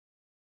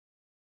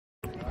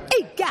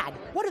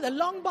What are the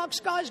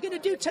Longbox Guys going to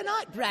do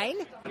tonight, Brain?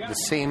 The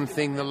same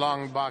thing the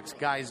Longbox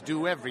Guys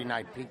do every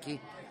night,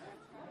 Pinky.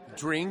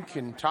 Drink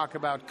and talk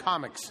about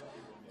comics.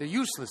 They're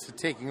useless at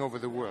taking over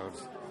the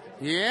world.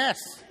 Yes.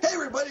 Hey,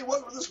 everybody.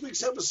 Welcome to this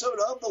week's episode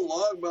of the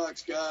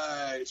Longbox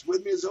Guys.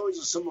 With me, as always,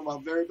 is some of my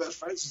very best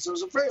friends since I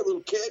was a very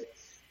little kid.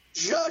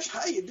 Josh,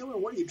 how you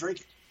doing? What are you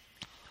drinking?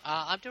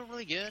 I'm doing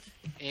really good,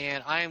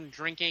 and I am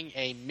drinking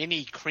a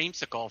mini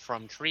creamsicle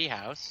from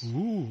Treehouse.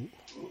 Ooh,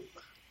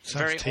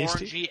 sounds very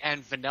tasty. Orangey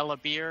and vanilla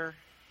beer.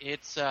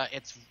 It's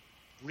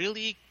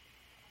really,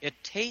 it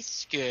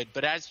tastes good,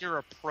 but as you're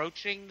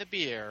approaching the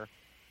beer,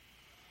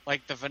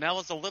 like the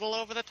vanilla's a little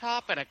over the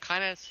top, and it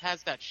kind of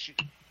has that.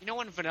 You know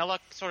when vanilla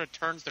sort of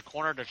turns the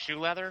corner to shoe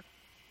leather?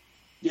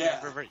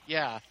 Yeah.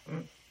 Yeah.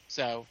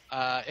 So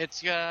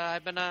it's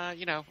I've been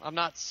I'm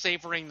not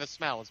savoring the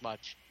smell as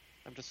much.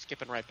 I'm just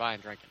skipping right by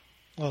and drinking.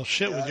 Well,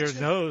 shit, with your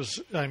nose,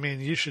 I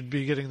mean, you should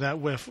be getting that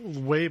whiff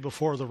way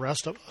before the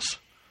rest of us.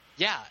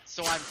 Yeah,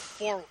 so I'm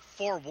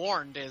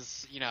forewarned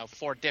is,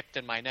 foredipped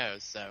in my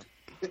nose, so.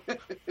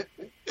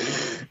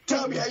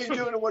 Tommy, how you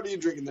doing and what are you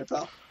drinking there,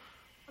 pal?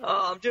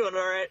 I'm doing all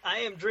right.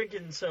 I am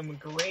drinking some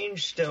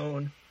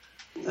Grangestone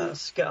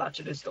scotch.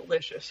 It is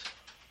delicious.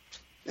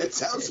 It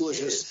sounds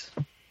delicious.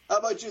 How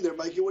about you there,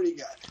 Mikey? What do you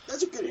got?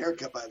 That's a good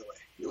haircut, by the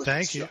way.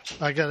 Thank you.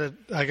 I got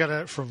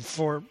it from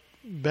Fort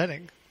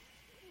Benning.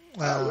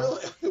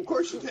 Really? Of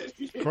course you did.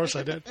 Of course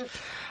I did.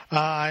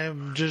 I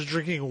am just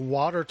drinking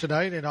water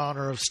tonight in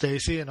honor of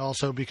Stacy, and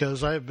also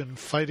because I have been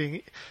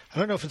fighting. I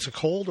don't know if it's a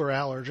cold or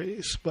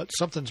allergies, but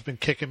something's been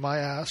kicking my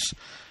ass,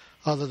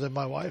 other than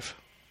my wife.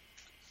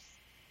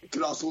 It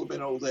could also have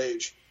been old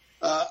age.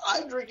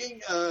 I'm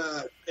drinking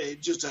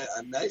just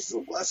a nice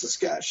little glass of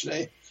scotch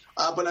today.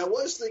 But I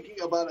was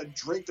thinking about a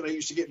drink that I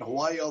used to get in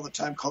Hawaii all the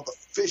time called the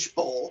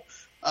fishbowl.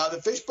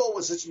 The fishbowl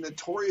was such a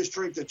notorious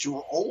drink that you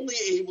were only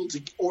able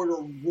to order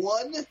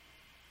one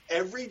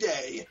every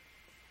day,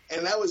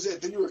 and that was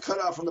it. Then you were cut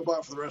off from the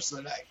bar for the rest of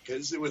the night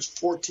because it was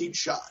 14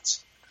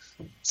 shots.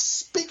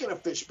 Speaking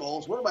of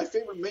fishbowls, one of my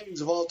favorite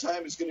minions of all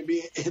time is going to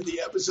be in the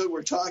episode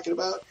we're talking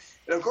about.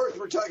 And, of course,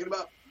 we're talking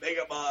about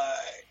Megamind.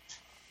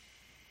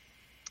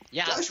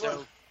 Yeah,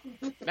 Joshua.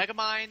 So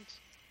Megamind,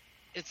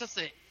 it's just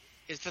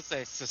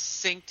a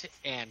succinct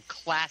and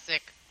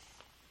classic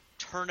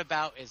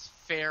turnabout is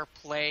fair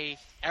play.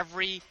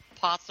 Every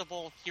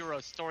possible hero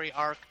story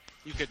arc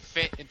you could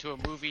fit into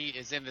a movie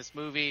is in this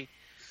movie.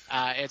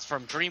 It's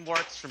from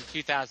DreamWorks from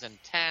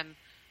 2010.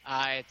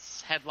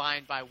 It's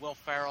headlined by Will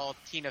Ferrell,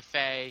 Tina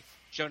Fey,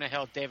 Jonah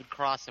Hill, David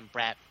Cross, and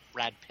Brad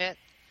Pitt.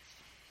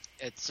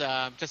 It's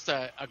just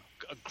a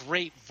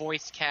great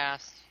voice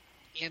cast.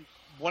 And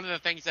one of the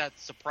things that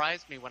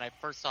surprised me when I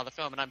first saw the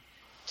film, and I'm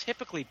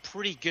typically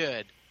pretty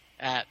good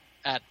at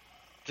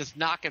just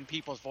knocking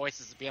people's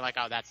voices and being like,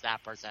 oh, that's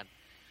that person.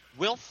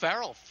 Will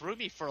Ferrell threw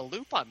me for a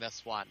loop on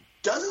this one.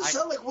 Doesn't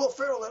sound like Will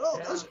Ferrell at all,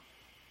 does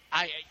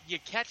it? You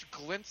catch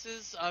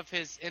glimpses of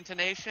his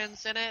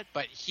intonations in it,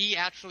 but he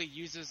actually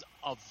uses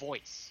a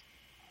voice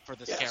for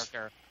this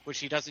character, which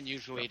he doesn't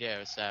usually do.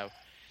 So,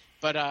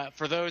 but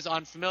for those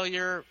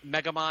unfamiliar,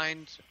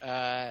 Megamind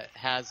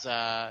has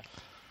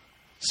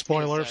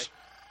spoilers.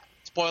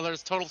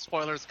 Total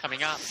spoilers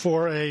coming up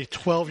for a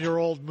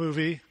 12-year-old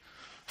movie.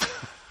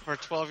 For a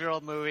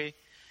 12-year-old movie,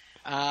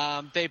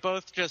 they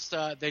both just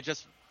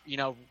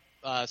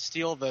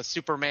steal the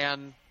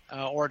Superman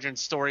origin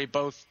story.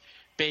 Both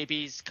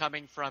babies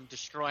coming from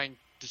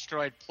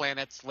destroyed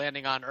planets,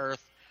 landing on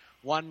Earth.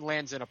 One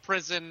lands in a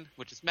prison,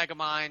 which is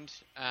Megamind,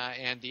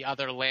 and the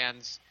other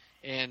lands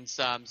in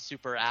some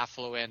super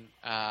affluent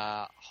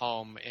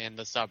home in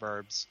the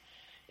suburbs.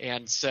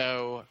 And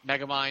so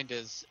Megamind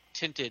is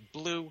tinted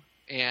blue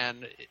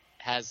and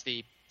has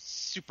the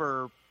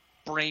super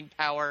brain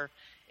power.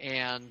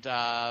 And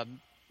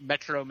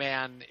Metro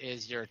Man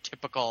is your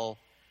typical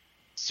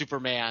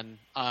Superman,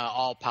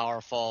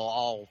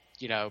 all-powerful,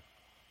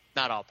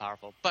 not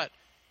all-powerful, but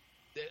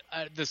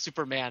the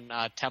Superman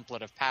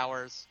template of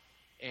powers.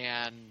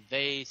 And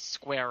they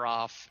square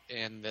off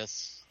in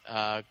this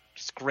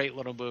just great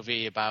little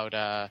movie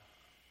about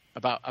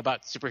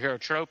superhero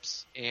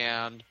tropes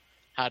and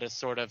how to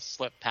sort of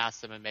slip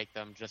past them and make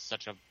them just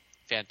such a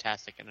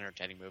fantastic and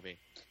entertaining movie.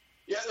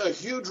 Yeah, a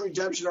huge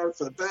redemption arc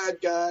for the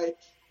bad guy.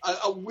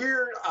 A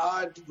weird,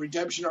 odd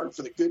redemption arc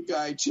for the good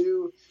guy,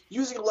 too.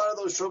 Using a lot of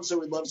those tropes that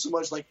we love so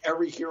much, like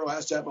every hero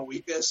has to have a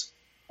weakness.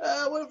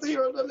 What if the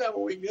hero doesn't have a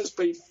weakness,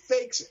 but he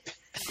fakes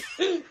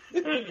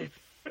it?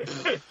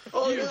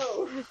 Oh,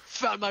 no.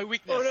 Found my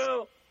weakness. Oh,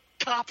 no.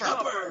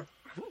 Copper.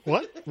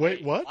 What?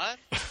 Wait, what? What?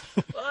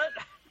 Oh,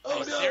 Are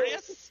you no.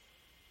 serious?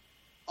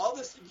 All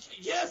this.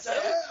 Yes, I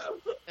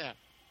have. Yeah.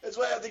 That's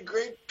why I have the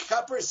great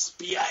copper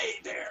spy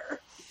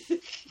there.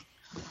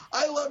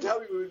 I loved how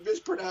he would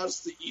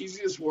mispronounce the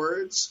easiest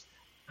words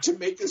to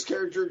make this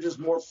character just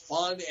more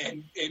fun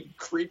and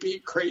creepy,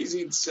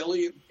 crazy, and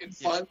silly and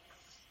fun.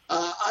 Yeah.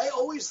 I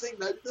always think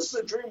that this is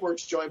a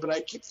DreamWorks joint, but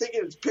I keep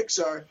thinking it's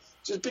Pixar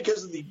just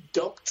because of the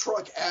dump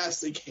truck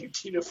ass they gave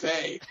Tina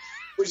Fey,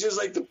 which is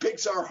like the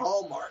Pixar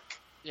hallmark.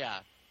 Yeah.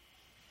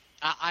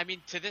 I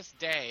mean, to this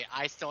day,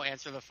 I still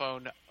answer the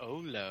phone,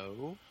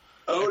 "Olo."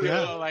 Oh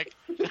no! Like,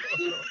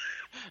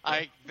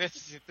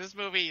 this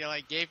movie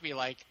like gave me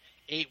like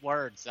 8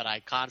 words that I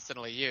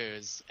constantly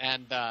use,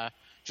 and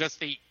just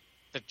the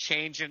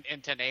change in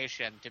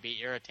intonation to be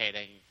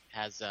irritating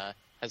has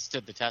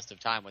stood the test of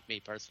time with me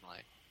personally.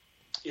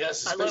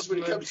 Yes, I love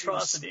especially when it comes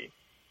Monstrosity.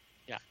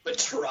 Yeah,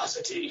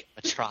 Metrosity.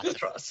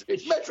 atrocity.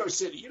 It's Metro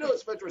City. You know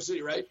it's Metro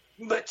City, right?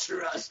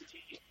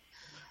 Metrosity.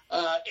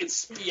 It's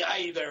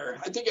Spider.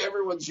 I think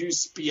everyone's used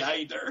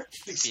Spider.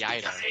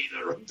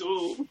 Spider. of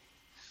Doom.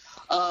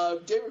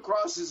 David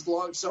Cross's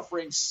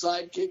long-suffering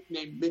sidekick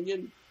named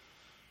Minion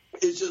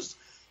is just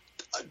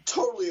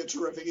totally a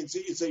terrific.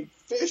 It's a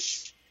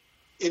fish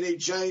in a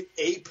giant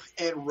ape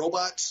and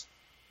robot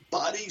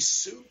body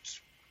suit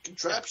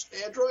contraption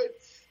android.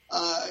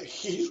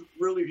 He's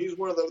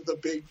one of the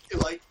big,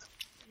 like,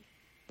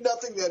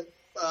 nothing that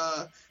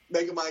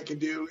Megamind can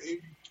do.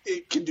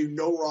 It can do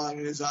no wrong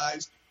in his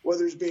eyes,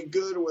 whether it's being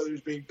good or whether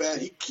it's being bad.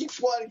 He keeps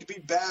wanting to be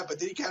bad, but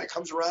then he kind of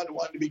comes around to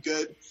wanting to be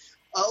good.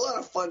 A lot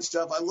of fun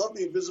stuff. I love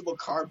the invisible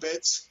car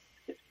bits.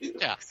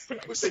 Yeah.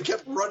 Which they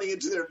kept running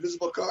into their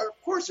invisible car.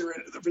 Of course they ran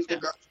into the invisible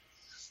car.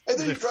 And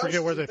then They he drops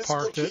forget where his they invisible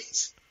parked it.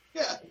 keys.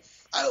 Yeah.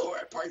 I don't know where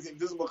I parked the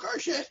invisible car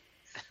shit.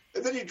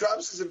 And then he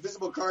drops his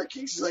invisible car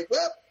keys. He's like,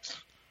 well,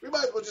 we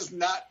might as well just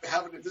not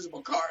have an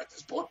invisible car at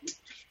this point.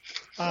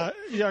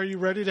 Yeah, are you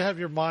ready to have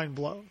your mind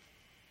blown?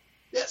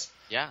 Yes.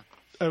 Yeah.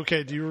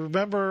 Okay, do you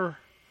remember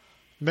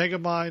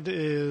Megamind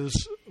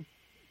is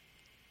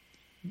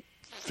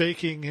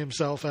faking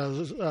himself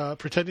as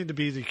pretending to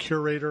be the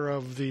curator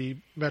of the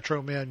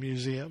Metro Man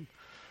Museum?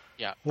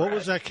 Yeah. What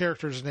was that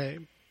character's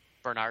name?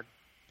 Bernard.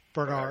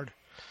 Bernard.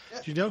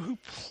 Yeah. Do you know who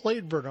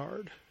played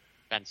Bernard?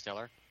 Ben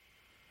Stiller.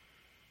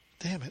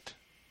 Damn it.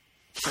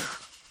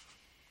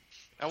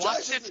 I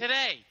watched it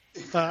today.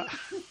 Uh,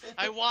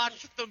 I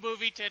watched the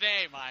movie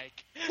today,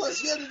 Mike. Plus,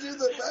 he had to do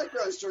the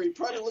background story. He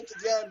probably looked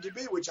at the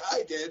IMDb, which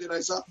I did, and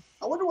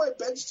I wonder why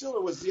Ben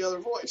Stiller was the other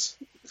voice.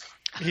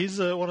 he's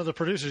one of the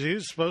producers. He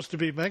was supposed to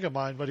be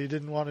Megamind, but he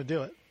didn't want to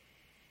do it.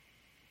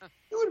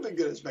 He would have been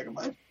good as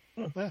Megamind.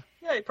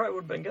 Yeah, he probably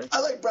would have been good. I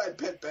like Brad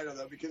Pitt better,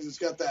 though, because it's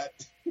got that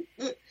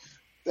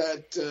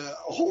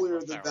holier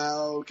than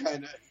thou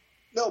kind of.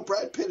 No,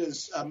 Brad Pitt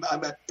is. I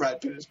meant Brad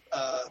Pitt is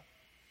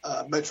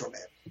Metro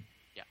Man.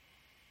 Yeah.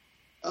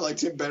 I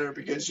liked him better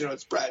because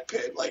it's Brad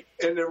Pitt,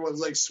 and everyone's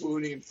like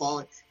swooning and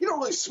falling. You don't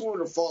really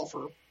swoon or fall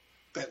for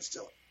Ben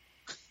Stiller.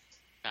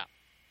 No.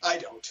 I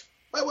don't.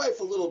 My wife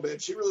a little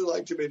bit. She really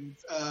liked him in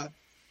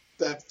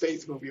that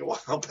Faith movie a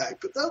while back,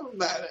 but other than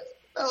that,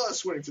 not a lot of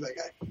swooning for that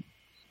guy.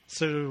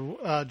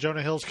 So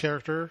Jonah Hill's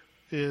character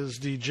is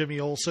the Jimmy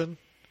Olsen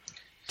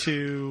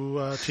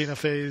to Tina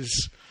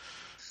Fey's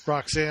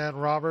Roxanne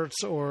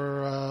Roberts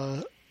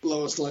or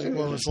Lois Lane.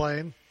 Lois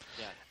Lane.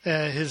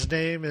 Yeah. His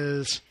name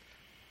is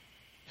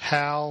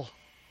Hal,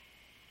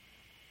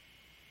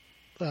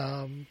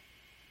 but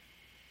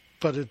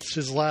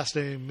his last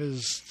name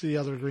is the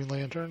other Green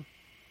Lantern.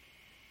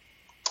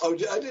 Oh,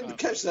 I didn't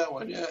catch that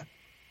one. Yeah.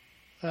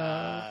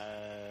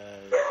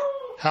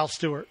 Hal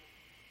Stewart.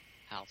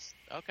 House.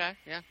 Okay.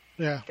 Yeah.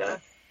 Yeah. Okay.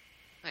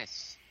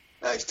 Nice.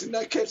 I did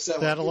not catch that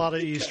one. They had a lot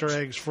of Good Easter catch.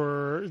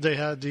 eggs they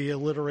had the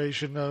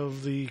alliteration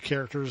of the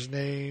characters'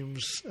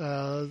 names.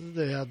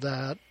 They had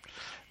that.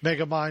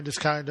 Megamind is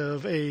kind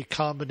of a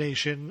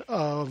combination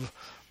of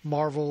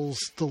Marvel's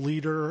The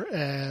Leader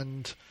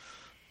and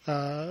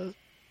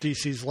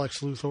DC's Lex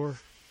Luthor,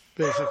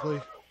 basically.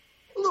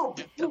 A little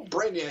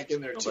Brainiac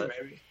in there, too, bit.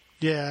 maybe.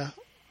 Yeah.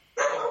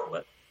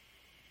 But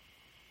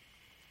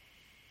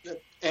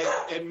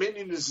And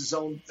Minion is his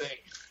own thing.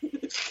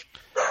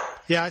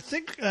 Yeah, I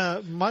think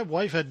my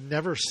wife had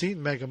never seen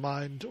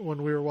Megamind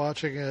when we were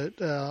watching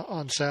it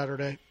on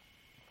Saturday.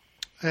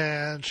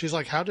 And she's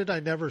like, how did I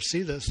never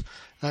see this?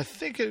 And I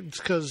think it's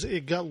because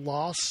it got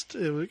lost.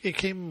 It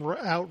came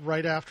out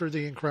right after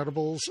The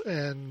Incredibles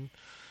and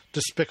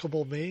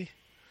Despicable Me.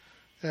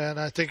 And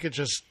I think it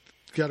just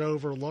got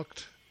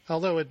overlooked.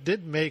 Although it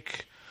did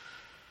make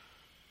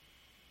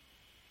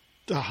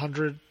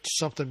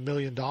 $100-something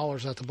million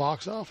at the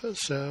box office.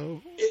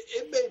 So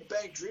It made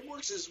bank.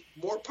 DreamWorks is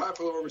more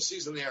popular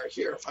overseas than they are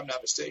here, if I'm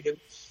not mistaken.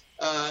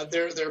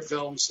 Their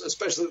films,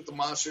 especially with the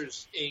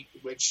Monsters, Inc.,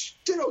 which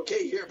did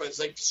okay here, but it's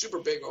like super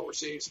big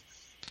overseas.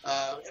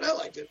 And I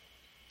liked it.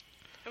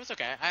 It was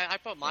okay. I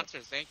put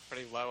Monsters Inc.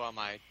 pretty low on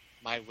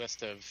my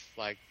list of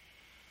like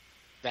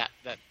that.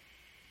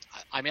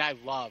 I mean, I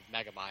love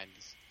Megamind.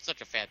 It's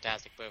such a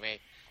fantastic movie.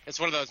 It's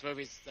one of those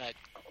movies that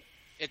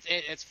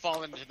it's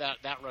fallen into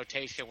that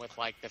rotation with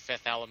like The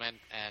Fifth Element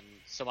and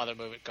some other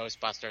movie,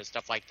 Ghostbusters,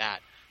 stuff like that.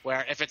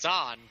 Where if it's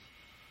on,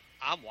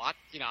 I'm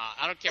watching.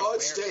 I don't care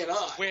It's staying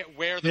on.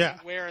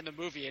 where in the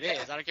movie it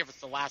is. I don't care if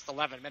it's the last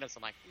 11 minutes.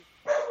 I'm like,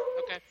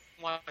 okay,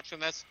 I'm watching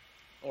this.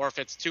 Or if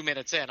it's 2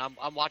 minutes in,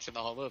 I'm watching the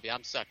whole movie.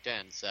 I'm sucked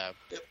in. So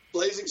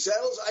Blazing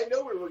Saddles, I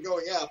know we were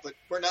going out, but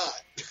we're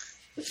not.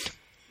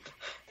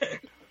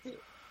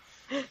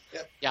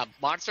 yeah,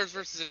 Monsters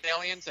vs.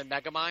 Aliens and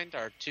Megamind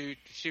are two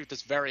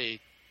that's very.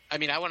 I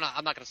mean, I'm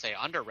not going to say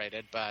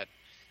underrated, but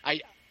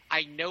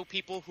I know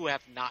people who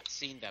have not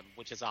seen them,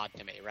 which is odd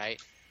to me,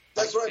 right?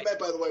 That's what I meant,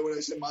 by the way, when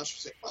I said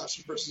Monsters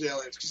vs.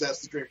 Aliens, because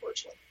that's the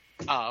DreamWorks one.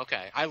 Oh,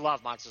 okay. I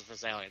love Monsters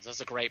vs. Aliens.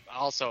 That's a great,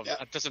 also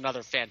just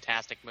another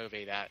fantastic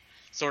movie that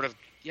sort of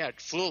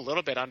flew a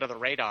little bit under the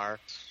radar,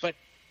 but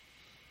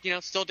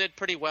still did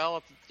pretty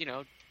well.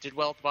 Did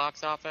well at the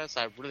box office.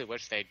 I really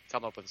wish they'd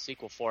come up with a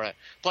sequel for it.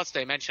 Plus,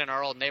 they mention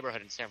our old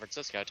neighborhood in San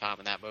Francisco, Tom,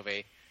 in that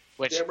movie,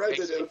 which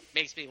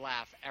makes me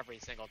laugh every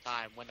single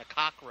time when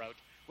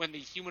the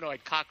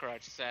humanoid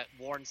cockroach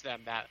warns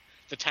them that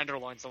the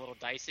tenderloin's a little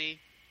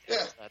dicey. Yeah,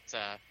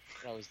 that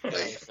always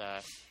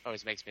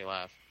makes me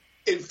laugh.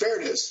 In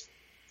fairness,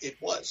 it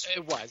was.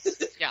 It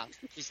was. Yeah,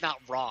 he's not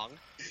wrong.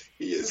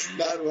 He is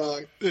not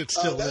wrong. It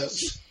still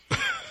is. I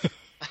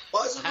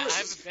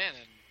haven't been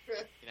in.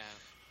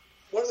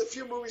 One of the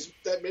few movies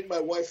that made my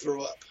wife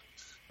throw up.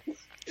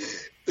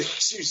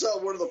 She saw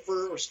one of the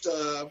first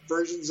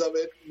versions of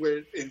it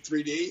in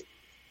 3D,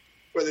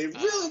 where they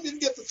really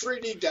didn't get the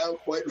 3D down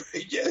quite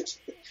right yet.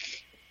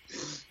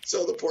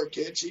 So the poor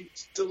kid, she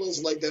still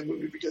doesn't like that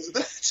movie because of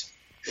that.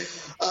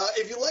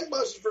 If you like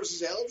Monsters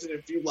vs. Aliens and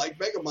if you like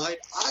Megamind,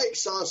 I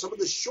saw some of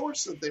the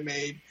shorts that they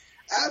made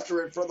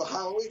after it for the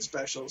Halloween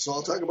special. So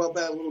I'll talk about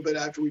that a little bit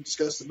after we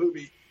discuss the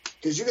movie.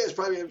 Because you guys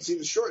probably haven't seen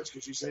the shorts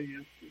because you said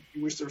you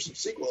wish there were some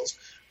sequels.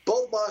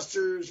 Both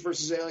Monsters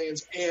vs.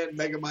 Aliens and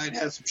Megamind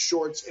had some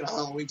shorts in a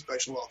Halloween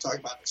special I'll talk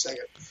about in a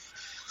second.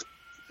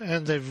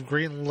 And they've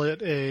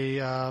greenlit a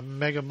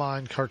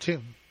Megamind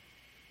cartoon.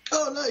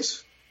 Oh,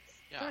 nice.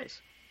 Yeah.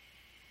 Nice.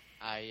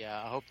 I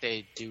hope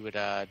they do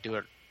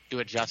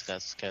it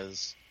justice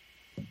because,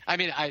 I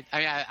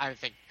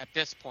think at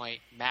this point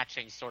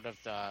matching sort of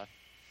the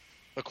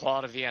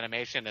quality of the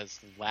animation is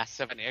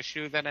less of an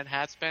issue than it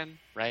has been,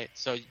 right?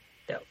 So,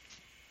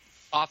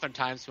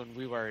 oftentimes when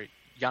we were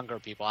younger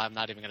people, I'm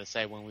not even going to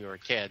say when we were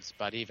kids,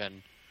 but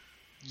even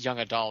young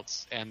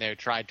adults, and they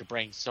tried to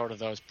bring sort of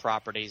those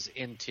properties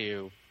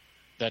into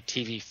the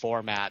TV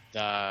format,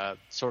 the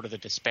sort of the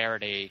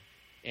disparity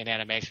in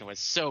animation was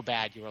so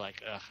bad you were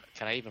like, ugh,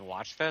 can I even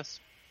watch this?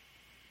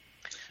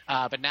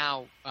 But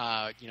now,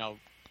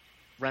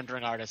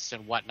 rendering artists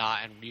and whatnot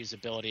and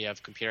reusability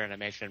of computer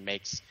animation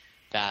makes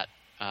that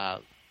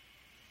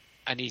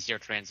an easier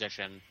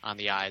transition on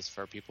the eyes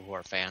for people who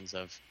are fans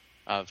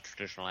of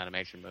traditional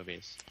animation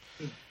movies.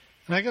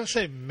 And I gotta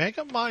say,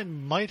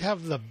 Megamind might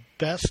have the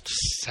best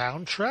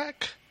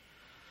soundtrack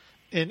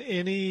in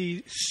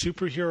any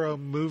superhero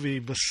movie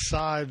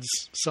besides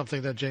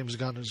something that James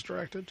Gunn has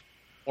directed.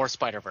 Or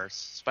Spider-Verse.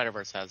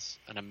 Spider-Verse has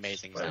an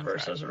amazing soundtrack.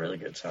 Spider-Verse has a really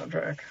good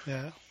soundtrack.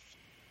 Yeah.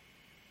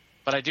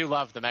 But I do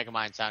love the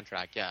Megamind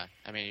soundtrack, yeah.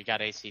 I mean, you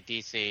got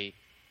AC/DC,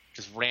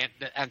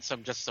 and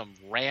some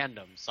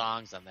random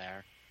songs in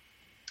there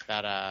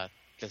that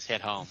just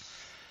hit home.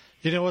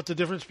 You know what the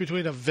difference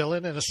between a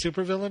villain and a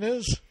supervillain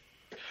is?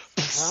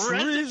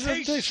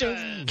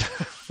 Presentation.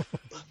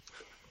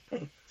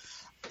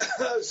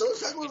 So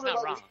let's talk a little bit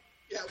about.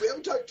 We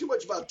haven't talked too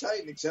much about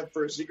Titan except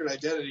for Secret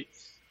Identity.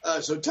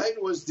 So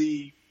Titan was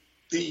the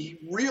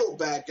real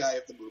bad guy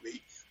of the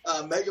movie.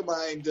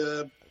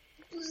 Megamind,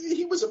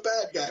 he was a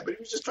bad guy, but he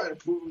was just trying to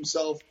prove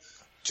himself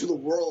to the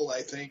world,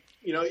 I think.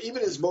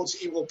 Even his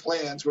most evil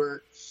plans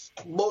were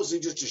mostly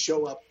just to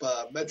show up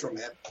Metro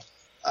Man.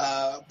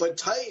 But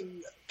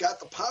Titan got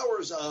the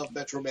powers of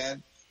Metro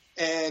Man,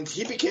 and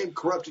he became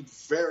corrupted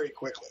very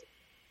quickly,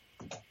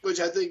 which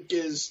I think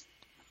is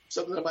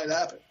something that might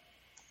happen.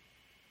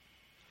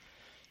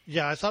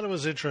 Yeah, I thought it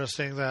was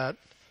interesting that,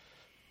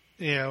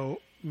 you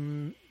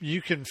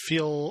can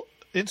feel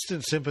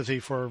instant sympathy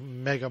for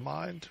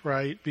Megamind,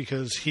 right?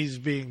 Because he's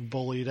being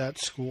bullied at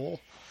school.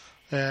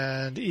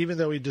 And even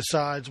though he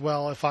decides,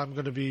 well, if I'm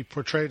going to be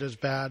portrayed as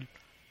bad,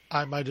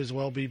 I might as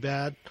well be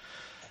bad.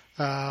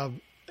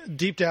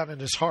 Deep down in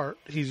his heart,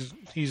 he's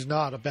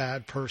not a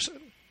bad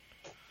person,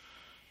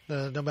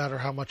 no matter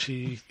how much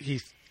he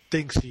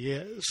thinks he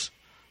is.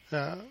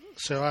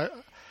 So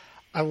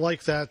I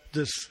like that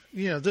this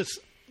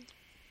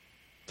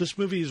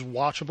movie is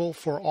watchable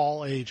for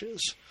all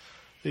ages.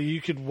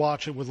 You could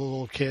watch it with a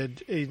little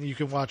kid, and you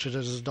can watch it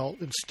as an adult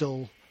and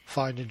still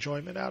find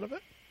enjoyment out of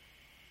it.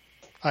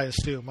 I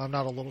assume. I'm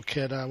not a little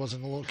kid. I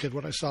wasn't a little kid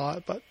when I saw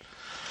it, but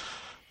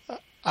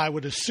I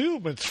would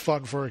assume it's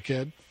fun for a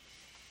kid.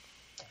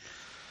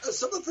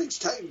 Some of the things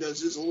Titan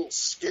does is a little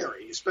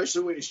scary,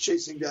 especially when he's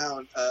chasing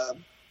down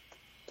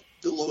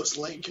the Lois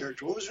Lane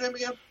character. What was her name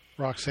again?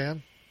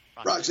 Roxanne.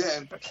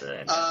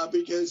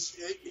 Because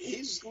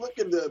he's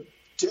looking to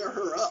tear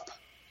her up.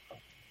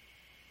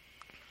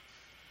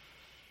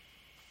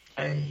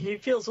 He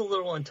feels a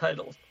little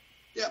entitled.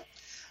 Yeah.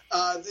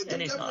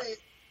 And he's not.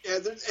 Yeah,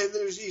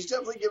 he's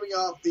definitely giving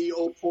off the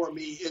 "oh poor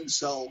me"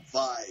 incel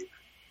vibe.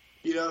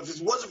 If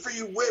it wasn't for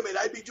you women,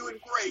 I'd be doing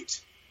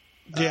great.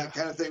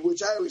 Kind of thing,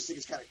 which I always think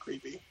is kind of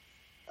creepy.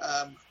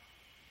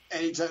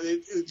 Anytime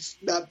it's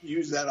not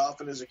used that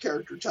often as a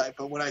character type,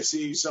 but when I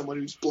see someone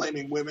who's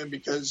blaming women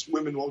because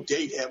women won't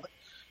date him,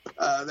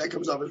 that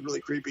comes off as really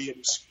creepy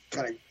and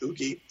kind of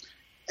kooky.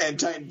 And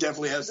Titan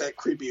definitely has that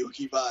creepy,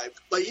 ooky vibe.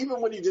 Like,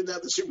 even when he didn't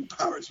have the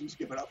superpowers, he was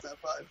giving off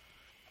that vibe.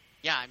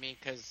 Yeah, I mean,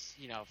 because,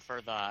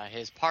 for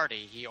his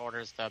party, he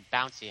orders the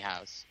bouncy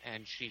house,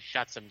 and she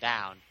shuts him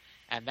down.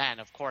 And then,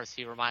 of course,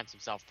 he reminds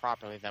himself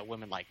properly that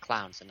women like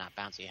clowns and not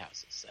bouncy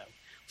houses. So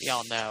we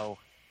all know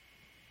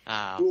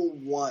Rule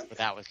 1. where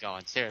that was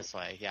going.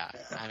 Seriously, yeah.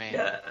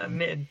 I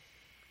mean,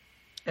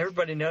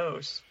 everybody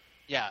knows.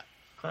 Yeah.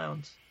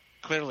 Clowns.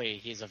 Clearly,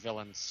 he's a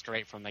villain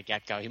straight from the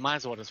get-go. He might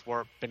as well just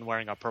been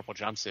wearing a purple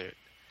jumpsuit.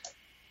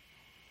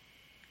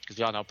 Because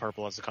we all know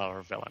purple is the color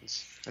of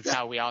villains. That's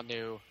how we all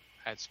knew,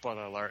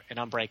 spoiler alert, in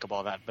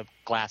Unbreakable, that the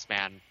Glass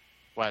Man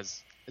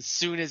was, as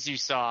soon as you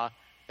saw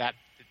that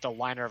the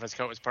liner of his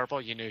coat was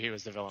purple, you knew he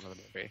was the villain of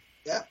the movie.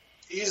 Yeah.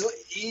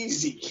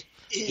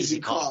 Easy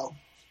call.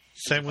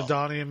 Same with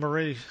Donnie and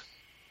Marie.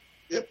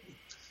 Yep.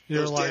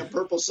 You're Those damn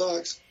purple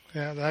socks.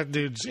 Yeah, that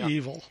dude's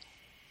evil.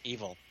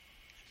 Evil.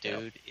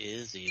 Dude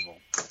is evil.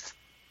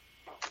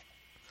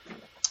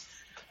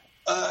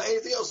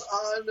 Anything else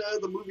on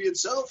the movie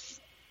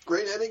itself?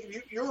 Great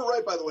ending. You were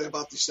right, by the way,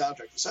 about the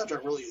soundtrack. The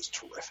soundtrack really is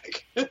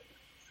terrific.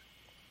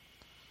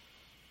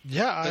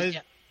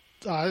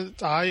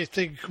 I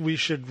think we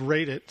should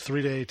rate it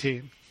 3 to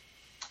 18.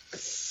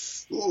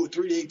 Ooh,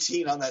 3 to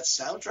 18 on that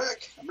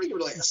soundtrack? I'm going to give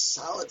it like a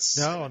solid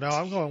 7. No,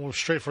 I'm going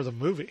straight for the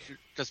movie.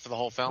 Just for the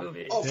whole film?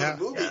 Movie. Oh, for Yeah.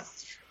 the movie? Yeah.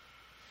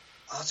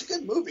 Oh, it's a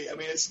good movie. I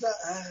mean, it's not...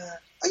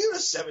 I give it a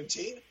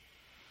 17.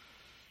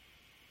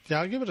 Yeah,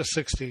 I'll give it a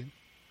 16.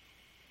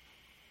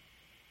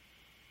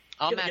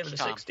 I'll Gonna match give it a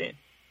Tom. 16.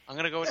 I'm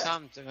gonna go with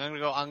Tom.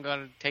 I'm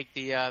gonna take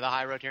the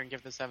high road here and give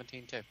it a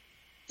 17 too.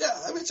 Yeah,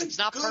 I mean, It's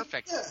not good,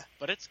 perfect, Yeah,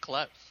 but it's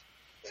close.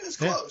 it is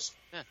close.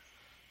 Yeah.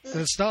 And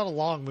it's not a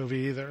long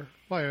movie either.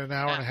 Like an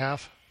hour and a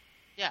half.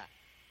 Yeah,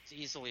 it's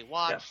easily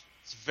watched.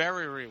 Yeah. It's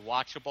very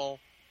rewatchable.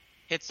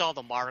 Hits all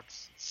the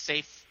marks. It's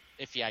safe.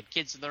 If you had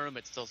kids in the room,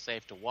 it's still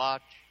safe to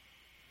watch.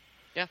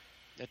 Yeah,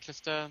 it's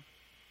just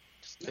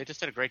they just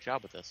did a great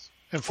job with this.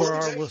 And for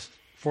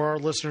our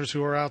listeners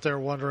who are out there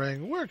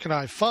wondering, where can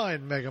I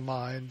find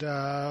Megamind?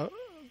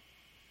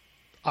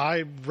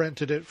 I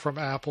rented it from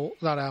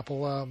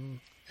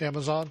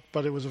Amazon,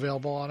 but it was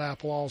available on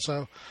Apple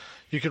also.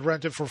 You could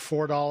rent it for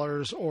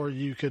 $4, or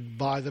you could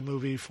buy the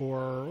movie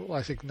for,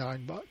 I think,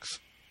 $9.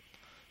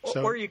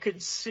 Or you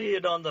could see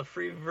it on the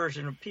free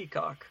version of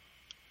Peacock.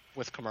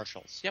 With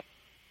commercials. Yep.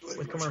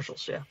 With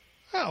commercials, yeah.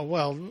 Oh,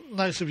 well,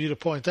 nice of you to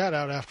point that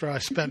out after I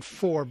spent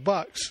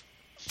 $4.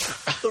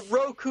 The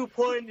Roku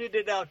pointed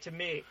it out to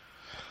me.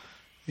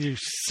 You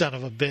son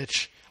of a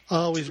bitch.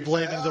 Always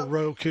blaming the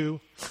Roku.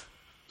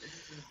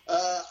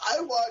 I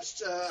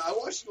watched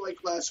it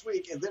like last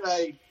week, and then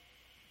I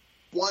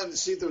wanted to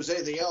see if there was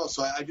anything else,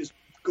 so I just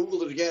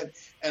Googled it again,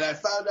 and I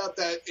found out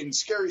that in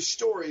Scary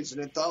Stories,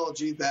 an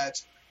anthology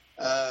that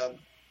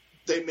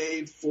they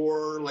made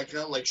for like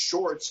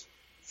shorts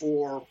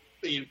for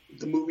the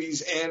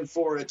movies and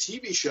for a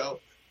TV show,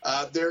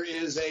 there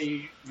is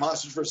a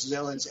Monsters vs.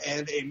 Aliens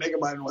and a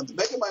Megamind one. The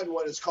Megamind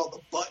one is called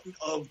the Button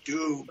of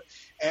Doom,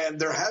 and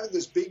they're having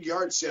this big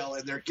yard sale,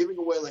 and they're giving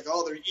away like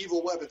all their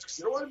evil weapons because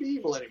they don't want to be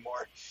evil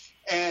anymore.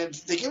 And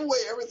they give away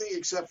everything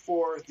except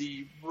for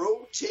the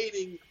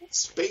rotating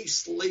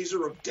space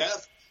laser of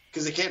death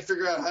because they can't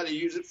figure out how to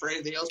use it for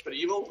anything else but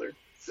evil. They're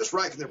just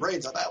racking their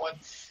brains on that one.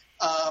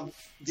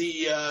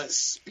 The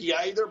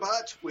Spider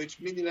Bot,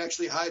 which Minion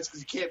actually hides because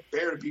he can't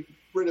bear to be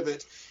rid of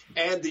it,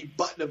 and the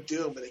Button of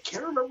Doom. And I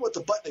can't remember what the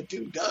Button of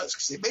Doom does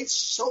because they made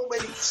so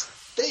many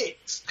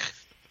things.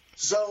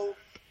 So,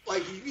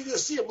 like, you can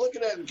just see him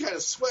looking at it and kind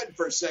of sweating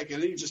for a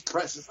second, and he just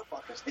presses the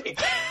fucking thing.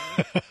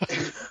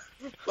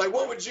 Like,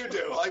 what would you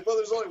do? Like, well,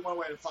 there's only one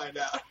way to find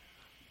out.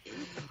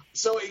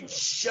 So a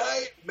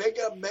giant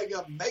mega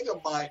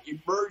mind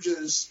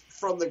emerges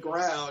from the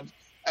ground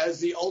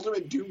as the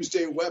ultimate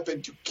doomsday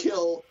weapon to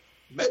kill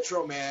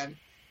Metro Man,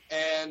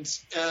 and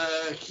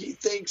he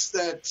thinks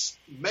that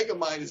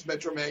Megamind is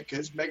Metro Man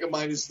because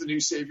Megamind is the new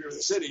savior of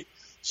the city.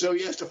 So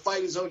he has to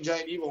fight his own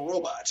giant evil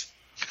robot.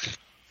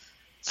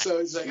 So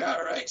he's like,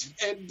 all right.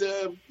 And,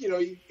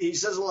 he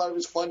says a lot of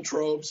his fun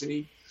tropes,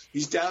 and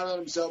he's down on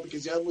himself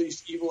because he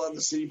unleashed evil on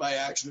the city by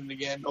accident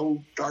again.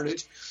 Oh, darn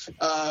it.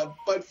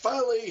 But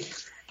finally,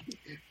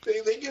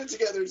 they get it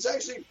together. It's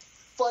actually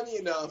funny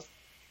enough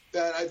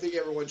that I think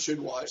everyone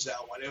should watch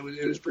that one.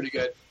 It was pretty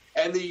good.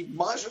 And the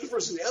Monsters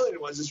vs. Alien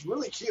ones is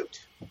really cute.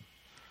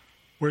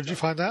 Where'd you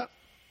find that?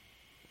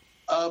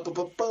 I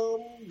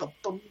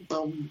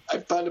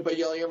found it by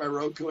yelling at my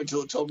Roku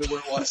until it told me where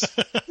it was.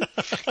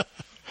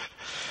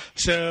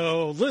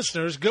 So,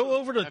 listeners, go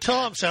over to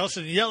Tom's house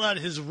and yell at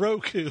his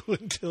Roku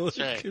until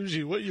it gives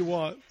you what you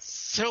want.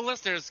 So,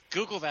 listeners,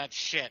 Google that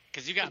shit,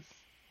 because you got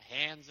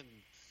hands and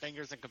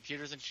fingers and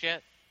computers and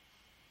shit.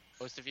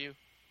 Most of you,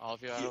 all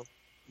of you, I hope.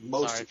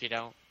 Sorry if you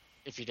don't.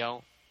 If you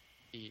don't,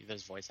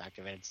 there's voice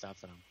activated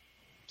stuff, and I'm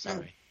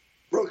sorry.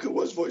 Roku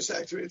was voice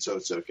activated, so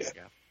it's okay.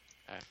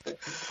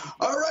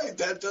 All right,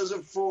 that does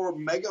it for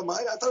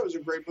Megamind. I thought it was a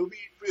great movie.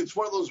 It's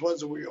one of those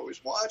ones that we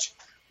always watch.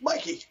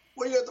 Mikey,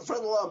 what do you got at the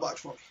front of the long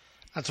box for me?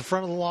 At the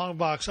front of the long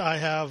box, I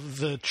have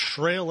the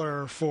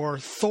trailer for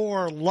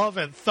Thor: Love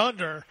and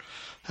Thunder.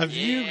 Have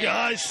you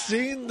guys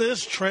seen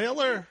this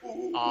trailer?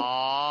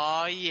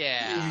 Oh,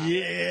 yeah.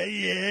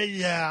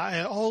 Yeah.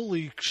 And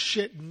holy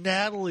shit,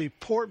 Natalie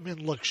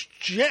Portman looks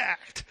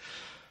jacked.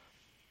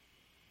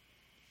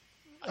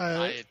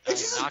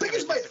 It's as big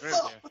as my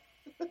thumb.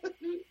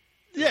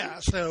 Yeah,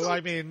 so,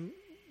 I mean...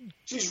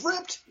 She's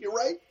ripped, you're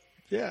right.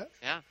 Yeah.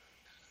 Yeah.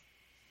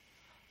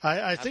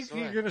 I think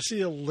you're going to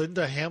see a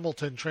Linda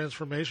Hamilton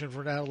transformation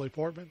for Natalie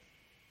Portman.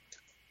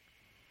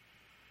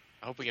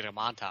 I hope we get a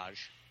montage.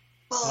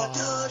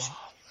 Montage.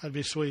 Oh, that'd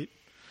be sweet.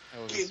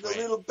 Getting a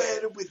little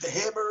better with the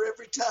hammer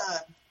every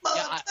time.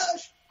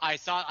 Montage.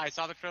 Yeah, I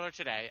saw the trailer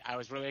today. I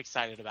was really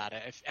excited about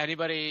it.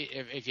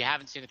 If you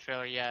haven't seen the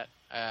trailer yet,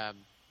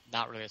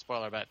 not really a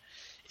spoiler, but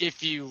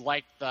if you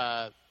like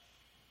the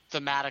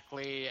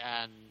thematically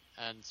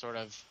and sort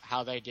of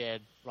how they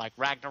did like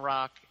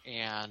Ragnarok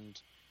and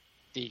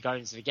the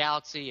Guardians of the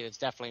Galaxy, it's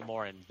definitely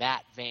more in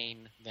that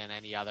vein than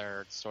any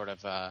other sort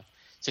of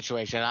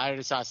situation. I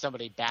just saw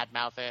somebody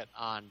badmouth it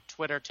on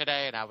Twitter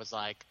today, and I was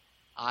like,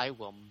 I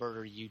will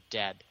murder you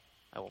dead.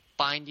 I will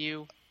find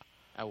you.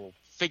 I will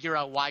figure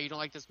out why you don't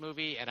like this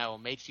movie, and I will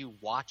make you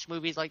watch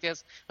movies like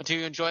this until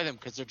you enjoy them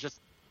because they're just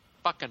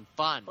fucking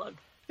fun.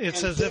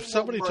 It's as if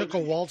somebody took a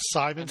Walt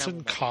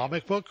Simonson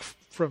comic book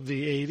from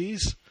the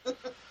 80s,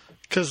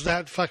 because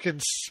that fucking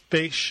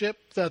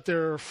spaceship that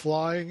they're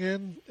flying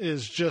in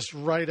is just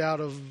right out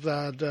of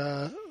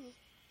that,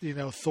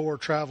 Thor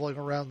traveling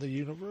around the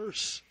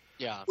universe.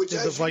 Yeah. Which,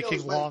 as the you Viking know,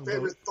 is my longboat.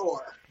 favorite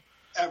Thor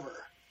ever.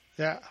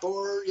 Yeah.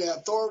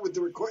 Thor with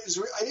the record.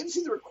 I didn't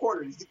see the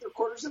recorder. Do you think the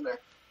recorder's in there?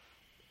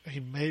 He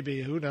may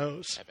be. Who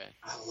knows?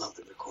 I love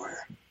the recorder.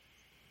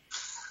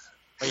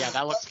 But yeah,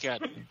 that looks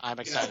good. I'm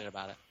excited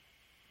about it.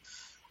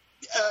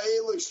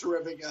 It looks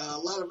terrific. A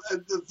lot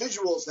of the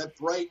visuals, that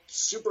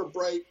super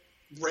bright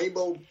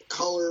rainbow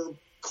color,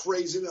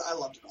 crazy. I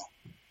loved it all.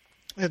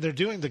 And they're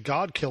doing the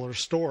God Killer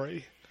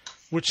story,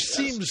 which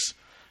seems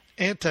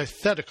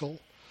antithetical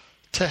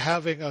to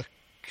having a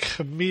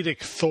comedic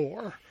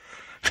Thor.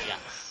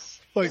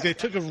 Yeah. They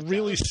took a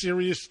really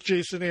serious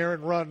Jason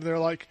Aaron run. And they're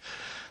like,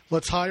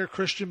 let's hire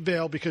Christian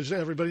Bale because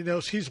everybody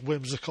knows he's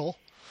whimsical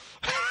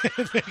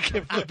and make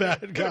him the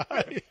bad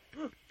guy.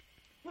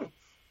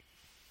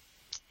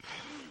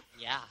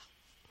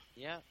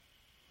 Yeah.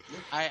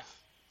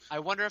 I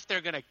wonder if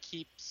they're going to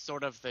keep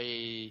sort of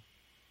the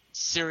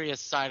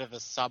serious side of the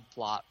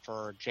subplot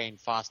for Jane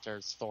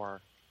Foster's Thor.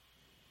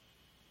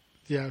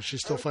 Yeah, she's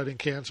still fighting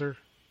cancer.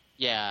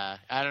 Yeah,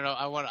 I don't know.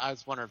 I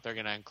was wondering if they're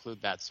going to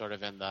include that sort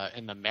of in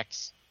the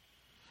mix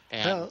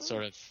and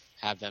sort of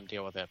have them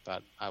deal with it,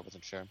 but I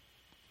wasn't sure.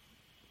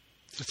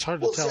 It's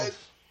hard to tell.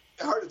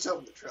 Hard to tell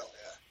from the trailer.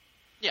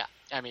 Yeah,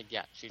 I mean,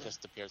 she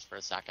just appears for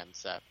a second.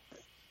 So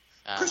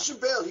Christian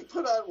Bale, he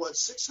put on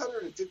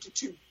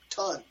 652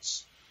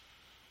 tons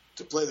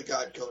to play the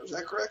God Killer. Is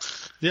that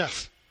correct?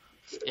 Yes.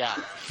 Yeah.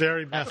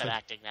 Very method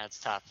acting. That's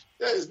tough.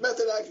 Yeah, his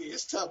method acting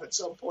is tough. At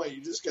some point,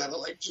 you just gotta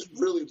just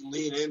really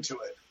lean into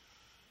it.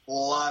 A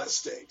lot of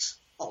stakes.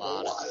 A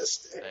lot of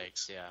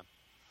stakes. Yeah.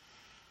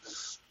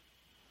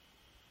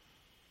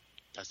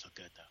 That's not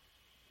good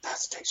though. That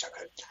stakes are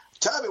good.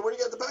 Tommy, what do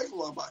you got in the back of the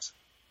long box?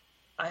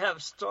 I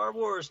have Star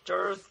Wars,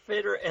 Darth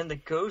Vader, and the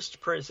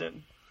Ghost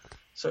Prison.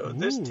 So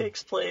this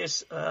takes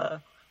place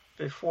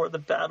before the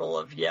Battle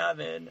of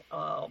Yavin,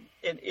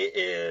 and it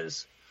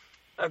is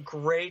a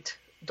great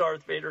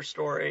Darth Vader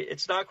story.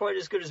 It's not quite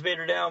as good as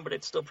Vader Down, but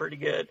it's still pretty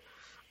good.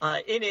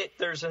 In it,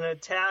 there's an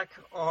attack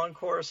on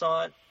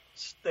Coruscant.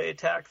 They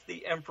attack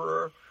the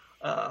Emperor.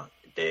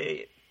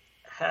 They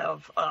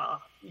have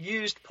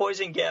used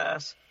poison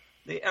gas.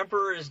 The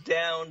Emperor is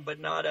down, but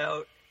not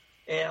out.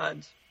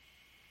 And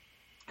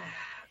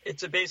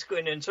it's basically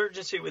an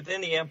insurgency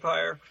within the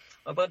Empire.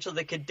 A bunch of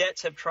the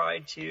cadets have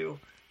tried to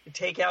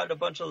take out a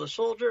bunch of the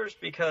soldiers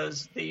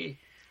because the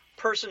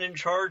person in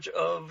charge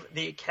of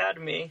the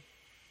academy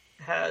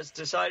has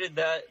decided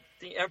that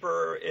the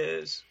Emperor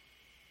is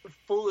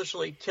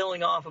foolishly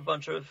killing off a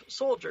bunch of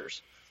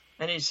soldiers.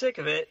 And he's sick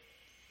of it.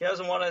 He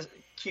doesn't want to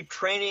keep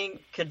training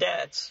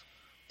cadets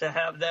to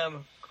have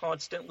them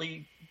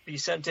constantly be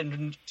sent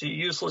into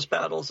useless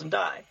battles and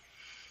die.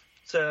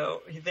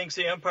 So he thinks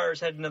the Empire is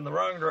heading in the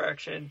wrong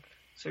direction.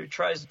 So he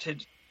tries to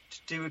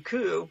do a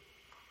coup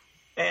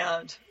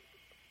and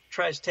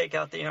tries to take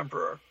out the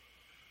Emperor.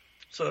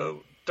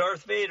 So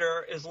Darth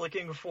Vader is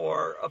looking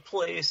for a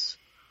place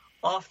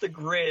off the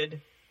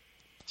grid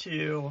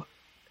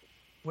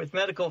with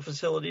medical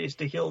facilities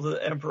to heal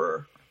the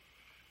Emperor.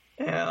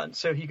 And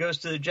so he goes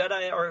to the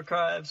Jedi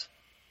archives,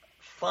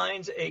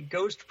 finds a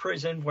ghost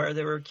prison where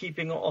they were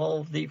keeping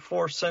all of the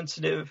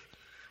Force-sensitive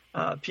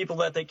people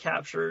that they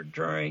captured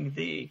during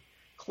the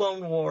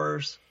Clone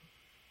Wars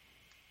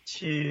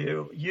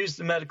to use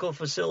the medical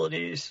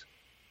facilities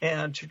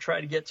and to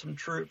try to get some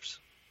troops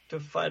to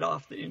fight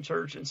off the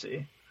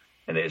insurgency.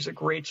 And it is a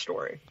great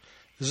story.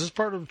 Is this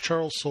part of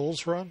Charles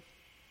Soule's run?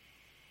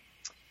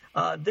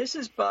 This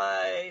is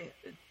by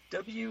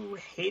W.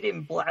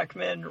 Hayden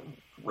Blackman,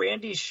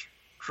 Randy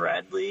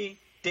Stradley,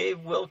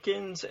 Dave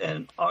Wilkins,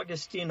 and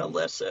Augustine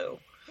Alesso.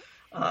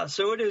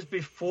 So it is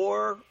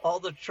before all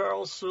the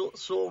Charles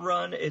Soule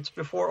run. It's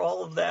before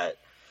all of that.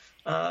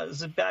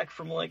 This is back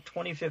from like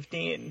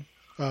 2015.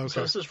 Oh, okay.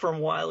 So this is from a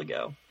while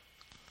ago.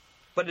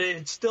 But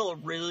it's still a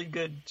really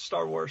good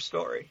Star Wars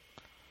story.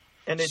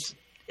 And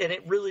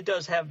it really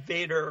does have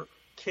Vader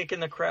kicking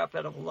the crap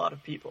out of a lot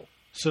of people.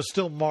 So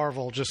still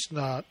Marvel, just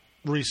not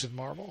recent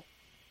Marvel.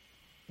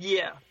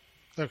 Yeah.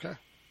 Okay.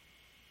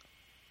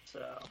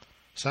 So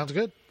sounds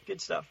good.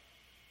 Good stuff.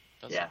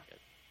 Does sound good.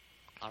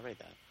 I'll read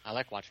that. I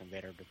like watching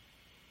Vader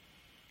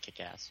kick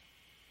ass.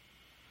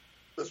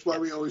 That's why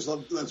we always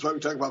love. That's why we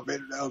talk about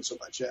Vader now so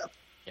much. Yeah.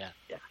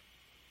 Yeah.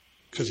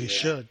 Because he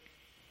should.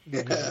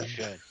 Yeah. He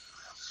should.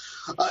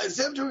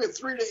 Instead of doing a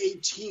 3 to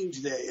 18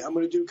 today, I'm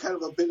going to do kind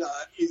of a bit on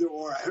either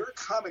or. I heard a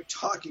comic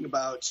talking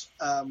about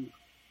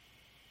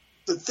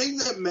the thing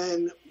that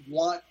men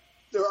want.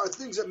 There are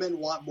things that men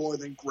want more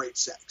than great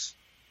sex.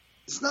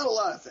 It's not a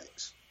lot of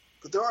things,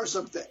 but there are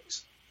some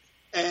things.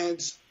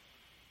 And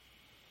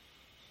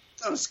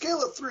on a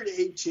scale of 3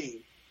 to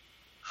 18,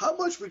 how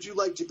much would you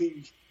like to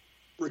be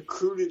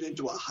recruited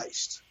into a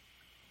heist?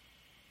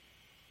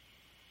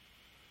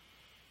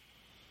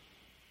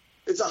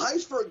 It's a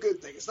heist for a good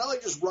thing. It's not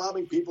like just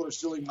robbing people or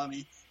stealing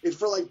money. It's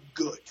for, like,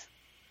 good.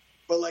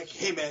 But, like,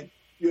 hey, man,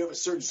 you have a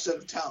certain set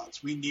of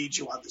talents. We need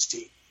you on this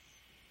team.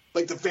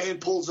 Like, the van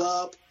pulls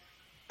up.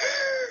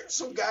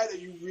 Some guy that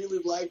you really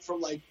like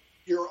from, like,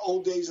 your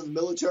old days in the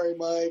military,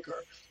 Mike,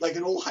 or, like,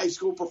 an old high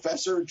school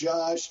professor,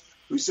 Josh,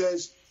 who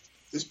says,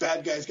 this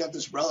bad guy's got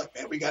this relic,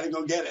 man. We got to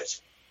go get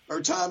it.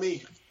 Or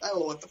Tommy, I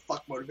don't know what the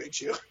fuck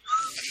motivates you.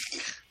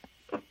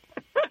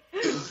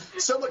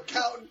 Some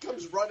accountant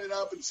comes running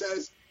up and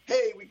says,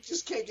 hey, we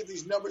just can't get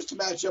these numbers to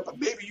match up, but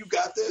maybe you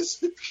got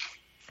this.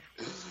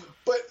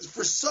 But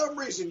for some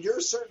reason, your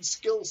certain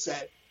skill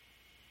set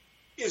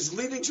is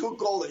leading to a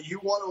goal that you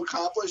want to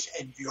accomplish,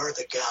 and you're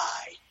the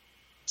guy.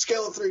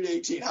 Scale of 3 to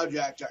 18, how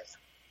jacked are you?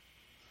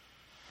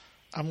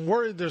 I'm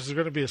worried there's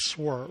going to be a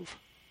swerve.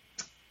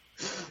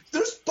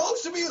 There's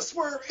supposed to be a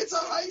swerve. It's a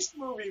heist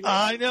movie, man.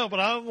 I know, but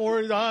I'm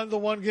worried I'm the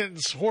one getting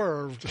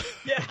swerved.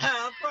 Yeah,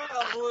 I'm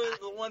probably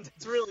the one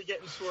that's really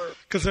getting swerved.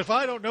 Because if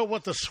I don't know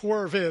what the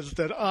swerve is,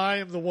 then I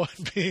am the one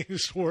being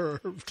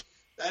swerved.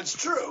 That's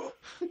true.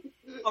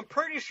 I'm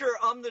pretty sure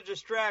I'm the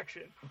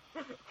distraction.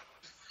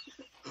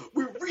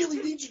 We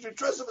really need you to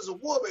dress up as a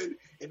woman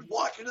and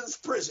walk into this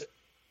prison.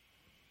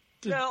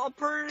 No, I'm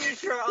pretty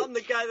sure I'm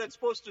the guy that's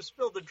supposed to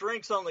spill the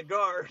drinks on the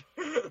guard.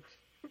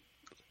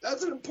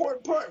 That's an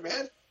important part,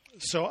 man.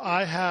 So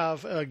I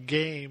have a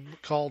game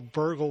called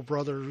Burgle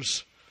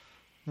Brothers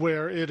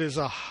where it is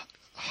a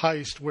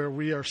heist where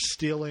we are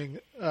stealing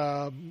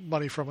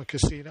money from a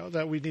casino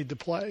that we need to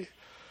play.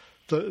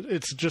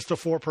 It's just a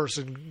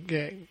 4-person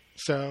game.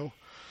 So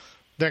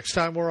next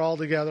time we're all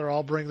together,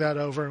 I'll bring that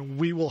over and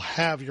we will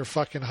have your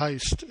fucking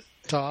heist,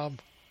 Tom.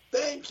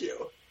 Thank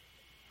you.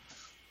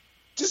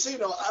 Just so you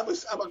know,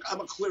 I'm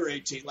a clear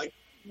 18. Like,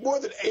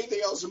 more than anything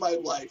else in my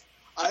life,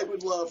 I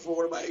would love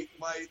for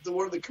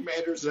one of the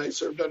commanders that I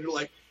served under,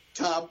 like,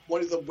 Tom,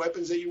 one of the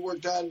weapons that you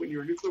worked on when you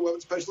were a nuclear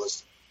weapons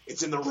specialist,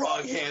 it's in the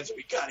wrong hands and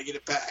we got to get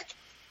it back.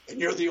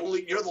 And you're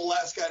the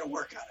last guy to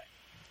work on it.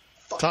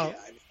 Fuck Tom, yeah,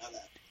 I know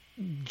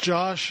that.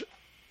 Josh,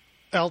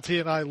 LT,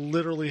 and I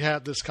literally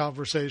had this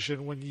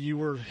conversation when you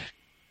were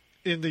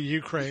in the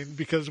Ukraine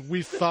because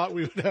we thought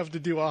we would have to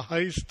do a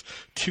heist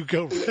to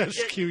go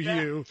rescue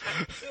you.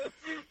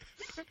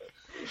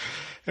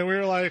 And we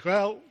were like,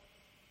 well,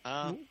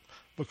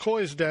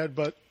 McCoy's dead,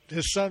 but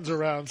his son's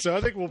around, so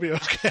I think we'll be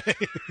okay.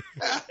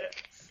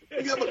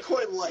 We got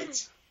McCoy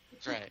light.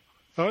 That's right.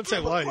 I wouldn't say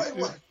light.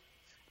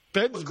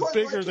 Ben's McCoy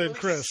bigger light than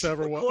Chris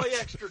ever was. McCoy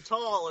extra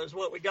tall is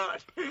what we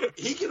got.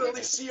 He can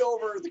only see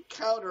over the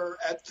counter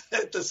at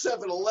the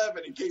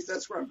 7-Eleven in case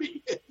that's where I'm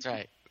being hit. That's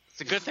right.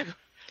 The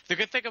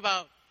good thing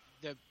about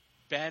the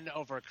Ben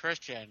over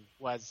Christian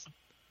was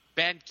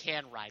Ben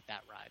can ride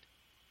that ride.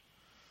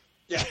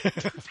 Yeah.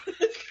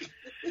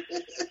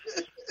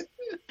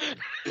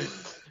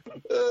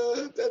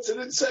 That's an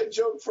inside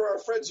joke for our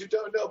friends who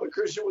don't know, but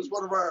Christian was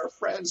one of our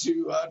friends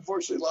who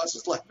unfortunately lost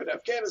his life in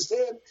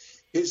Afghanistan.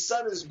 His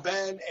son is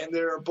Ben, and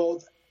they're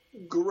both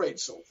great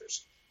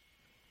soldiers.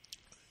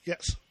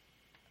 Yes.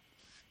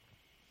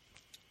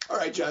 All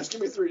right, Josh,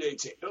 give me 3 to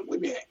 18. Don't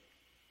leave me hanging.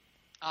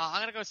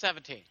 I'm going to go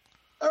 17.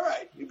 All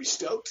right, you be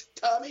stoked.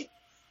 Tommy,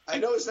 I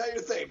know it's not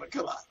your thing, but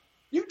come on.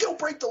 You don't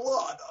break the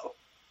law, though.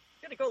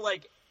 I'm going to go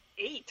like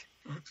 8.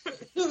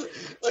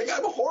 Like,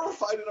 I'm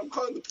horrified and I'm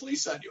calling the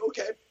police on you.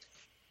 Okay.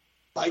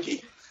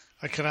 Mikey?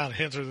 I cannot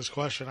answer this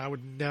question. I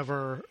would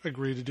never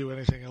agree to do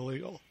anything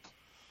illegal.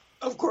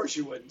 Of course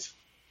you wouldn't.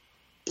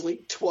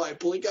 Blink twice.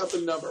 Blink out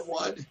the number.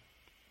 1,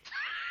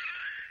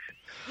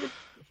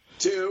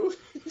 2.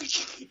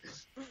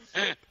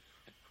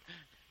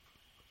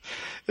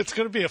 It's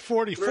going to be a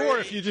 44 3.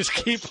 if you just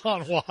keep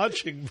on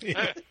watching me.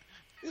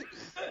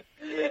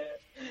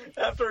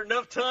 After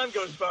enough time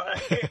goes by.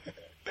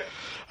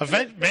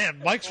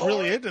 Man, Mike's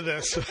really into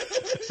this.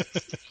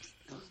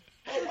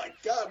 Oh, my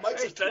God. Mike's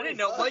Christ, I didn't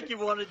know Mikey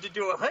wanted to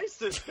do a heist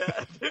this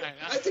bad.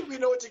 I think we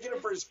know what to get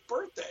him for his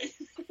birthday.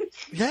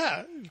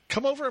 Yeah,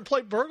 come over and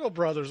play Burgle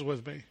Brothers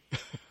with me.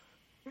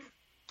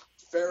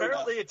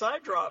 Apparently it's eye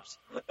drops.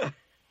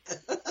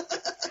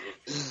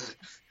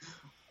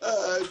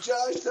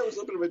 Josh, that was a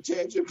little bit of a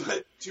tangent,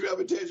 but do you have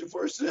a tangent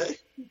for us today?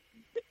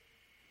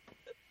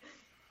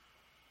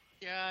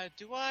 Yeah,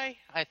 do I?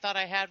 I thought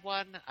I had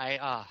one.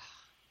 I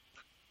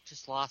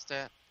just lost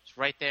it. It's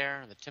right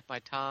there on the tip of my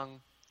tongue.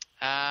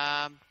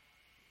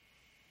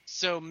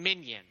 So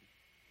Minion,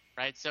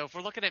 right? So if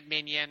we're looking at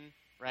Minion,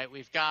 right,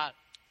 we've got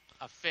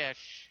a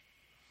fish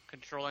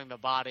controlling the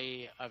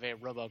body of a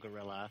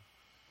robo-gorilla.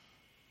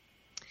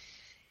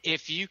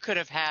 If you could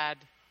have had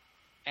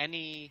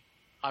any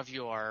of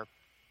your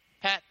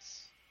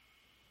pets,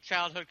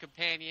 childhood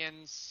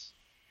companions,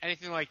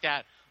 anything like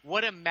that,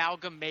 what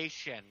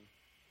amalgamation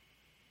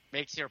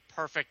makes your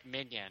perfect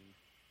minion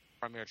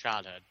from your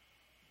childhood?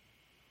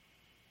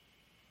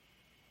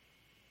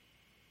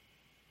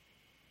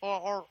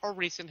 Or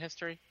recent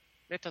history.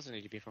 It doesn't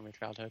need to be from your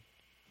childhood.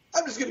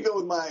 I'm just going to go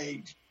with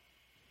my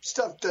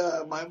stuffed,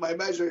 my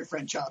imaginary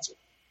friend Chauncey.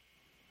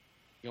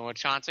 You want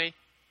Chauncey?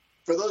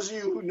 For those of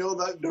you who know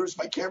that notice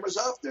my camera's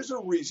off, there's a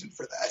reason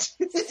for that.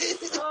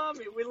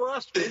 We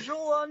lost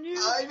visual on you?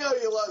 I know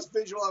you lost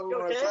visual on me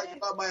when Okay. I'm talking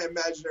about my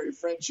imaginary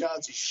friend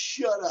Chauncey.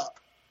 Shut up.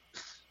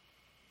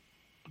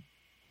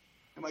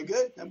 Am I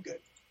good? I'm good.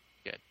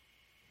 Good.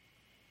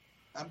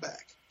 I'm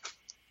back.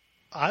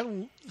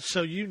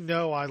 So you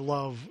know I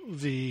love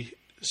the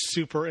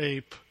Super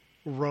Ape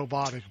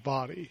robotic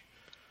body.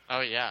 Oh,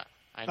 yeah.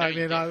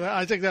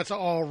 I think that's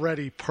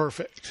already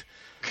perfect.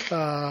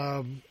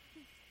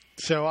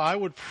 So I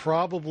would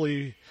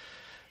probably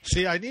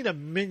see. I need a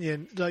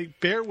minion.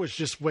 Like Bear was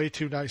just way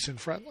too nice and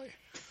friendly.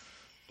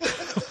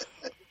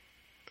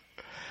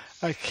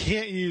 I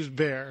can't use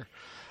Bear.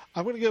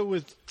 I'm going to go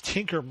with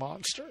Tinker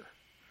Monster.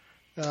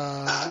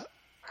 Does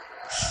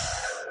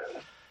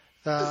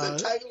the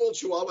tiny little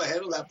chihuahua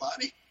handle that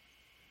body?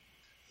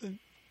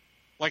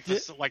 Like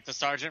the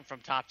sergeant from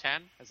Top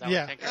 10? Is that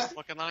what Tinker's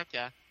looking like?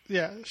 Yeah.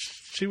 Yeah,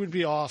 she would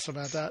be awesome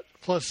at that.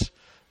 Plus,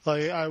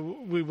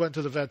 we went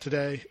to the vet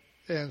today,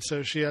 and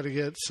so she had to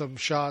get some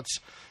shots.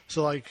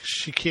 So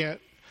she can't.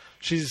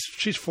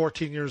 She's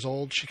 14 years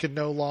old. She can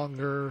no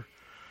longer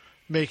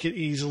make it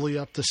easily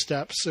up the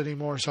steps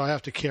anymore. So I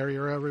have to carry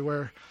her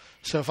everywhere.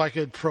 So if I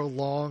could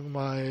prolong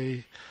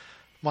my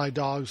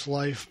dog's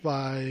life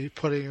by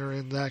putting her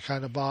in that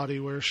kind of body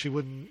where she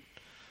wouldn't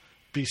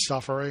be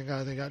suffering,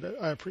 I think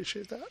I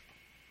appreciate that.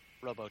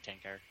 Robo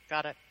Tinker.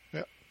 Got it.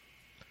 Yep.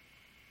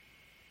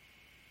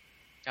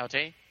 LT?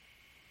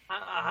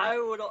 I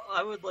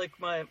would like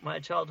my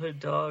childhood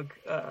dog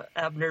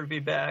Abner to be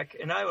back,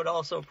 and I would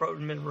also put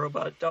him in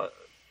robot dog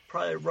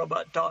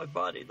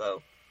body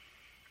though.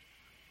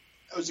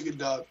 That was a good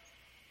dog.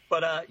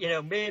 But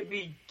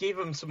maybe give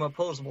him some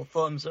opposable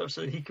thumbs though,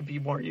 so he could be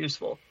more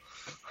useful.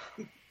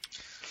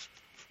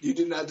 You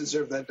did not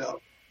deserve that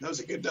dog. That was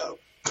a good dog.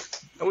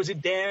 That was a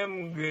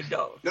damn good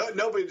dog. No,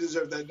 nobody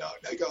deserved that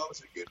dog. That dog was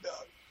a good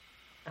dog.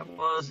 That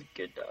was a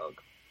good dog.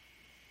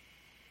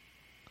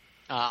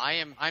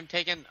 I'm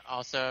taking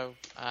also.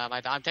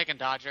 I'm taking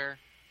Dodger,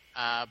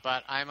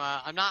 but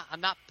I'm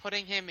not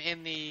putting him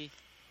in the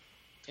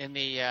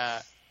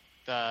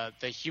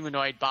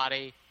humanoid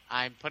body.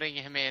 I'm putting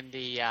him in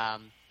the.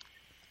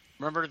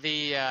 Remember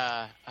the?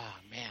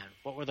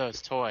 What were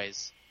those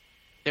toys?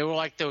 They were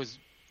like those.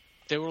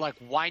 They were like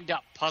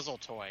wind-up puzzle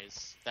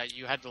toys that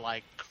you had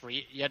to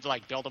create. You had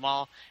to build them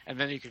all, and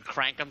then you could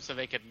crank them so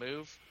they could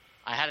move.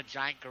 I had a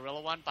giant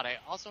gorilla one, but I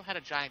also had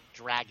a giant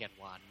dragon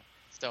one.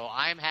 So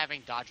I'm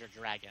having Dodger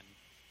Dragon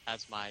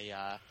as my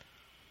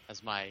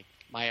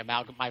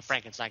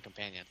Frankenstein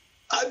companion.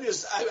 I'm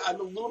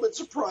a little bit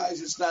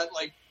surprised it's not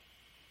like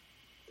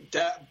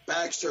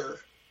Baxter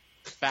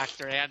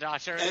and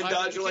Dodger. And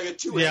Dodger like a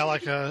two-headed. Yeah,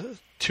 like a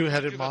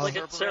two-headed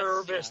monster. Like a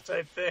Cerberus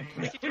type thing.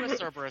 We could do a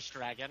Cerberus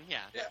Dragon,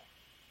 yeah.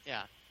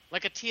 Yeah.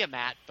 Like a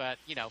Tiamat, but,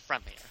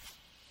 friendlier.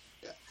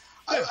 Yeah.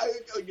 I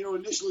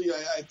initially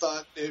I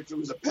thought if it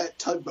was a pet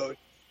tugboat,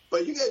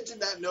 but you guys did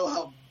not know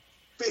how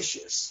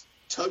vicious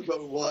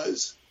Tugboat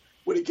was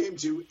when it came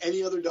to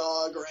any other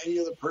dog or any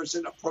other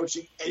person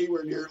approaching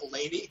anywhere near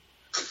Laney.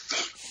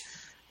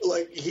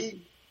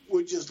 He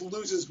would just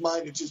lose his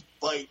mind and just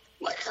bite,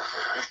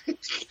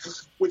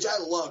 which I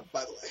loved,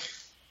 by the way.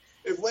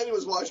 If Laney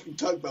was watching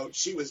Tugboat,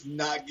 she was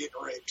not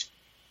getting raped.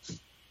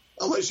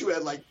 Unless you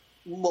had,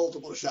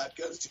 multiple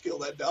shotguns to kill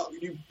that dog,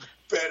 and you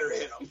better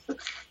hit him.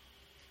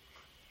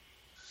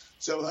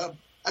 So,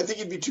 I think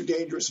he'd be too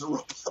dangerous in a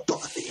robot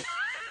body.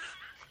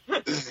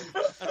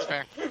 That's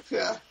fair.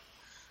 Yeah.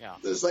 Yeah.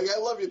 It's I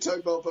love you,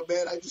 Tugboat, but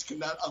man, I just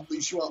cannot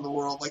unleash you on the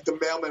world. The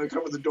mailman would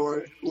come to the door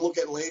and look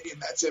at Lady,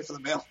 and that's it for the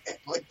mailman.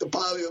 The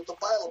pile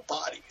of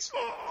bodies.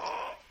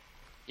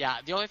 Yeah,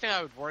 the only thing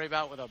I would worry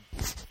about with a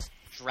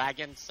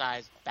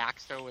dragon-sized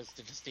Baxter was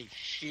just the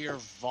sheer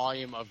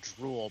volume of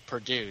drool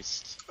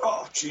produced.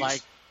 Oh,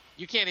 jeez.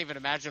 You can't even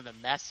imagine the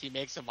mess he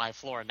makes on my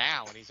floor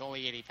now when he's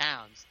only 80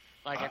 pounds.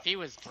 Like if he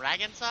was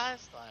dragon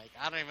sized, like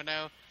I don't even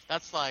know.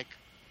 That's like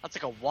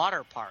a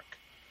water park.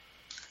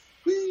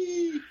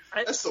 Whee!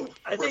 That's the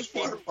worst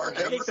water park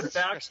ever. I think the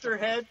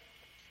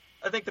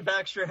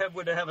Baxter head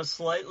would have a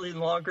slightly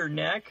longer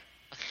neck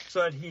so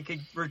that he could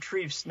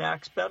retrieve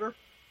snacks better.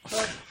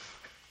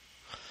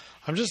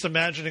 I'm just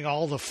imagining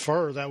all the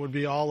fur that would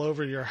be all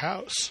over your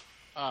house.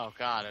 Oh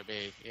God, it'd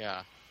be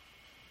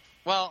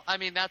Well, I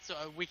mean that's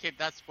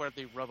where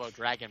the Robo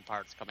Dragon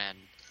parts come in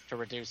to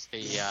reduce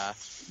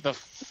the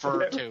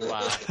fur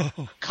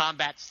to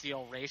combat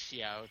steel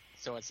ratio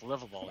so it's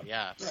livable.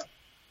 Yeah.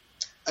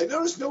 I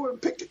noticed no one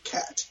picked a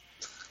cat.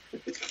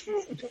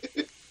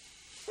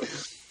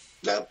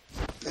 No.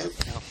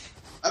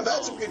 I've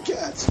had some good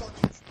cats.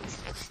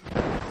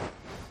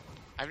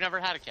 I've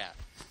never had a cat.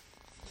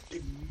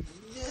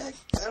 Yeah,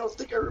 I don't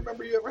think I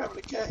remember you ever having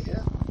a cat,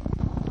 yeah?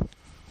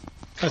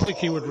 I think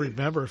he would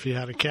remember if he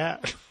had a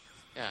cat.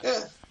 Yeah.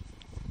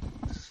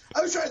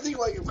 I was trying to think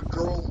like if a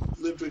girl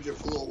lived with you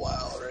for a little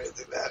while or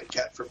anything that had a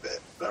cat for a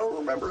bit. But I don't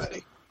remember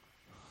any.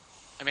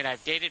 I mean,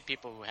 I've dated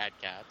people who had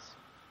cats.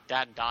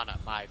 Dad and Donna,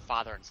 my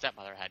father and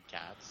stepmother, had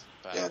cats,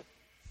 but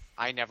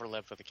I never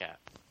lived with a cat.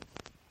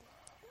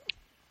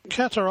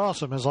 Cats are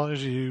awesome as long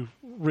as you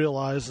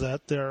realize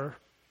that they're,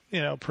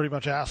 pretty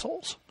much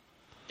assholes.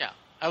 Yeah.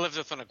 I lived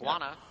with an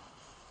iguana,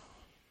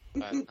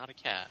 but not a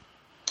cat.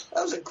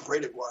 That was a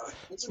great iguana.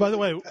 By the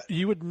way,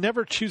 you would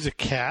never choose a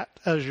cat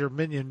as your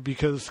minion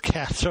because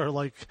cats are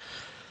like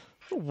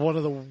one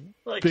of the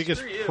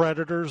biggest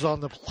predators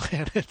on the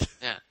planet.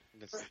 Yeah.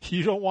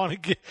 You don't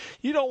want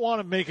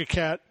to make a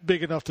cat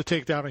big enough to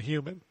take down a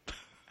human.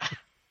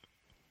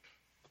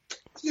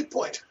 Good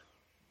point.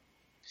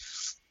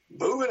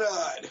 Moving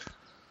on.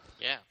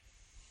 Yeah.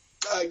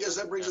 I guess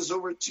that brings us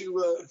over to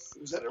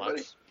is that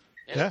everybody?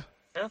 Yeah.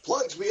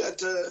 Plugs. We got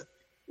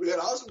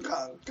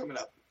AwesomeCon coming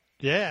up.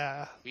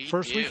 Yeah.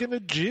 First weekend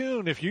of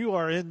June. If you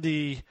are in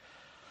the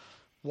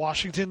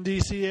Washington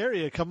D.C.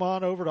 area, come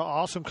on over to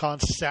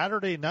AwesomeCon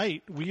Saturday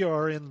night. We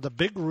are in the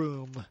big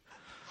room.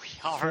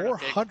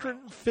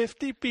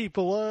 450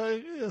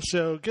 people,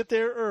 so get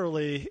there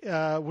early.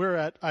 We're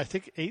at, I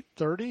think,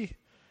 8:30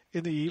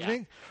 in the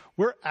evening. Yeah.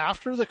 We're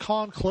after the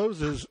con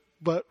closes,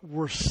 but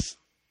we're still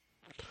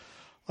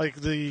at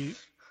the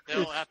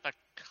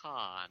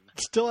con.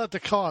 Still at the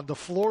con. The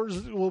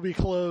floors will be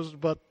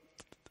closed, but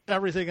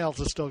everything else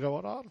is still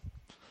going on.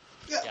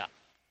 Yeah.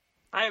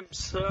 I'm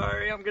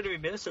sorry, I'm going to be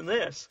missing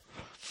this.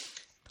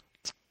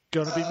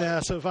 Going to be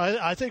massive.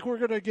 I think we're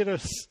going to get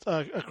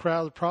a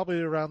crowd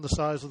probably around the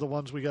size of the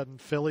ones we got in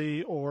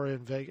Philly or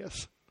in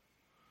Vegas.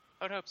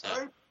 I would hope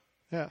so.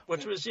 Yeah.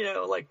 Which was,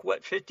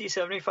 50,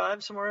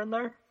 75, somewhere in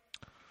there?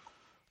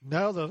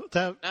 No,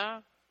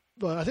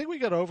 but I think we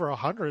got over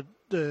 100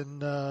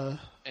 in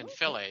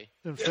Philly.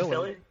 In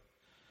Philly.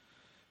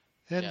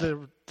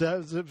 And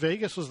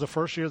Vegas was the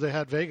first year they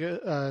had Vegas,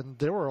 and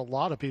there were a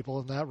lot of people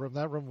in that room.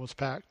 That room was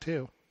packed,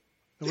 too.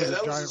 It was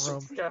a giant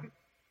room. Yeah.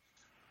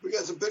 We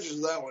got some pictures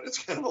of that one.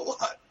 It's kind of a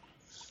lot.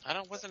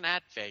 I wasn't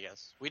at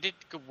Vegas. We did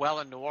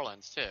well in New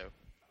Orleans, too.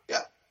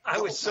 Yeah.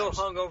 I was so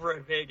hungover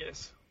at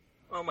Vegas.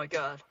 Oh, my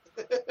God.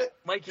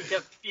 Mikey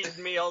kept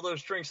feeding me all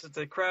those drinks at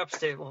the craps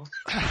table.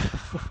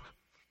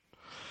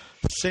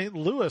 St.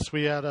 Louis,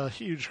 we had a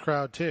huge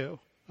crowd, too.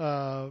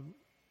 So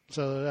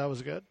that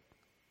was good.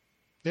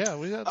 Yeah,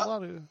 we had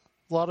a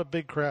lot of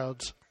big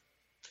crowds.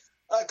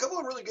 A couple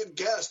of really good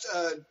guests.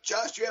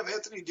 Josh, do you have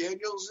Anthony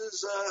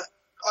Daniels'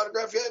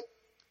 autograph yet?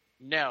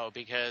 No,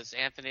 because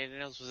Anthony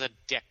Daniels was a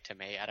dick to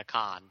me at a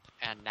con,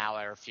 and now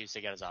I refuse to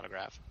get his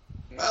autograph.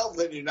 Well,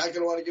 then you're not going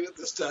to want to get it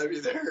this time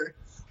either.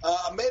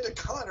 Amanda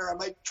Connor, I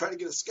might try to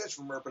get a sketch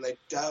from her, but I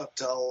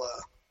doubt I'll...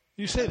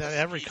 you say that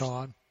every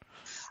con.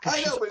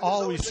 I know, but she's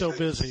always so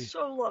busy.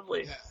 So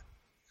lovely. Yeah.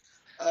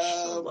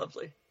 So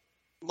lovely.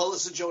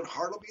 Melissa Joan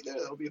Hart will be there.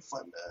 That'll be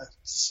fun to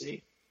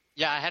see.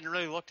 Yeah, I hadn't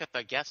really looked at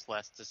the guest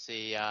list to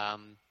see...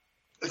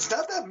 It's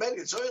not that many.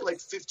 It's only like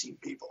 15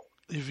 people.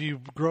 If you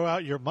grow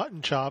out your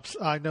mutton chops,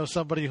 I know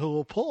somebody who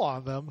will pull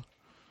on them.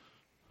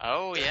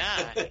 Oh,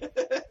 yeah.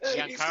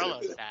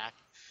 Giancarlo's back.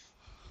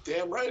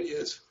 Damn right he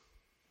is.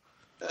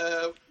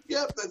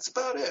 Yep, that's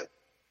about it.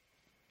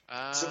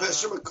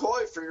 Sylvester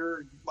McCoy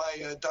for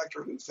my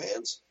Doctor Who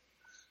fans.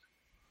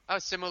 Oh,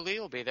 Simu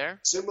Lee will be there.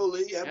 Simu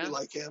Lee, we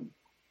like him.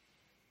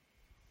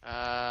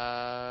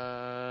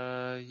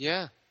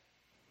 Yeah.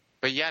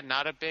 But yeah,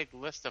 not a big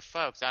list of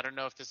folks. I don't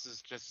know if this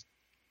is just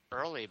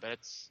early, but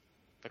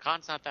the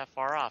con's not that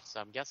far off, so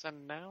I'm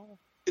guessing now.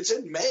 It's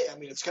in May. I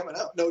mean, it's coming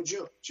up. No,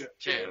 June.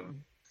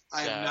 June.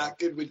 I am not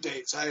good with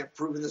dates. I have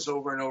proven this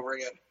over and over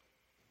again.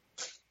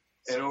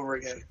 And over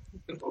again.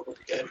 And over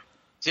again.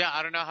 Yeah,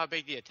 I don't know how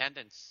big the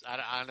attendance. I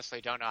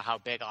honestly don't know how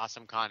big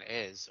AwesomeCon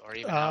is, or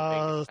even how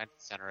big the event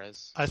center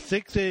is. I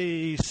think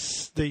they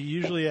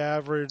usually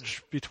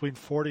average between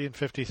 40 and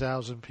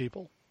 50,000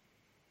 people.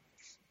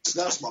 It's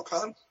not a small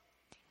con.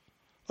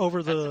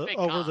 Over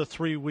the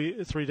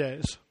 3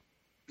 days.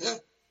 Yeah.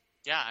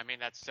 Yeah, I mean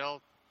that's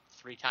still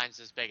 3 times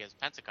as big as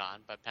Pensacon,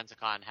 but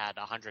Pensacon had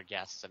 100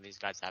 guests, and these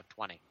guys have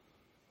 20.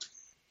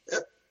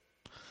 Yep.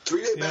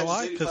 3-day You know badge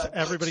why? is Because $85.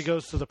 everybody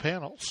goes to the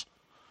panels.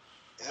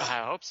 Yeah.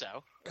 I hope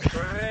so.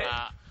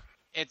 Right.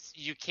 It's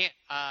you can't.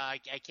 I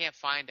can't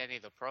find any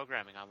of the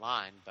programming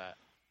online, but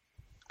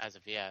as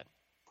of yet,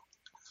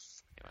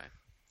 anyway.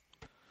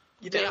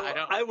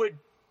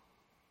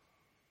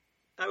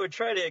 I would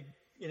try to,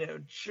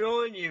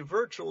 join you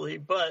virtually,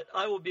 but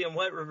I will be in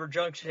White River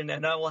Junction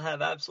and I will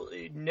have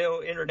absolutely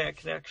no internet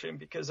connection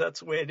because that's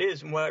the way it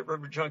is in White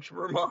River Junction,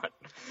 Vermont.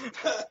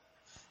 That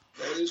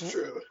is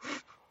true.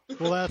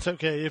 Well, that's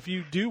okay. If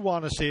you do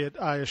want to see it,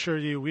 I assure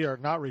you we are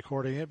not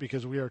recording it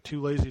because we are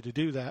too lazy to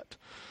do that.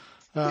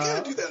 We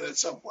got to do that at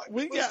some point.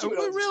 We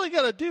really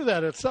got to do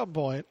that at some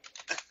point.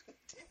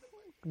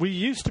 We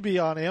used to be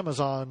on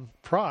Amazon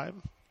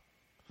Prime.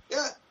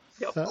 Yeah.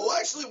 Yep. Oh,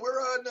 actually, we're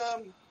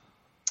on.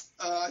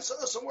 I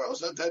saw somewhere else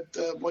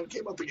that one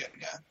came up again.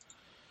 Yeah,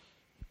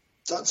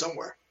 it's on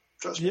somewhere.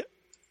 Trust me.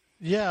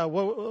 Yeah.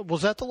 Well,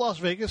 was that the Las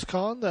Vegas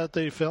con that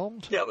they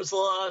filmed? Yeah, it was the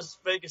Las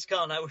Vegas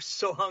Con I was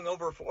so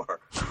hungover for.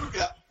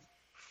 Yeah.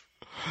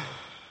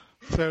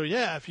 So,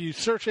 yeah, if you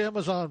search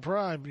Amazon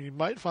Prime, you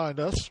might find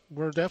us.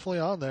 We're definitely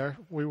on there.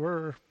 We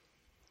were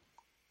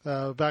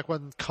back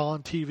when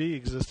Con TV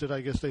existed. I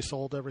guess they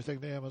sold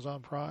everything to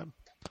Amazon Prime.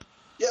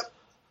 Yep.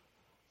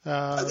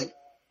 I think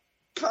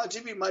Con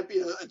TV might be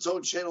its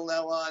own channel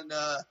now on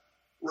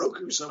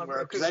Roku somewhere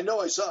because I know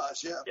I saw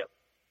us. Yeah.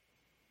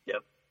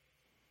 Yep.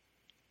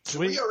 So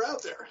we are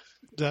out there.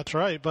 That's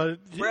right. But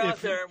we're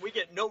out there and we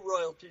get no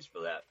royalties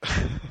for that.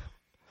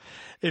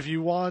 If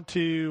you want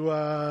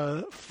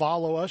to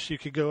follow us, you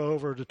can go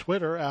over to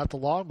Twitter at the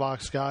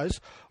Longbox Guys,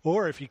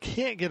 or if you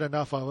can't get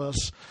enough of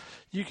us,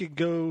 you can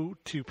go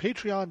to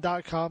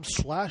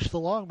patreon.com/the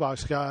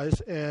Longbox Guys,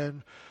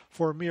 and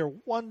for a mere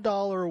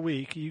 $1 a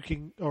week,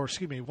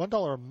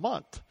 $1 a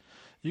month,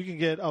 you can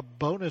get a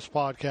bonus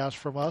podcast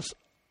from us.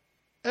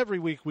 Every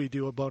week we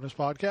do a bonus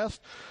podcast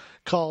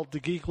called The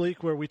Geek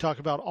Leak, where we talk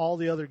about all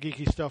the other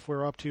geeky stuff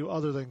we're up to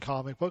other than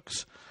comic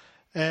books.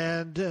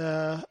 And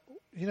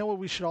you know what?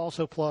 We should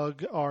also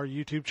plug our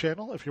YouTube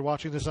channel. If you're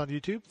watching this on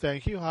YouTube,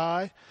 thank you.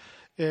 Hi.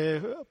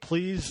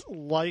 Please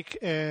like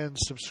and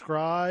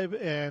subscribe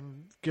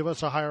and give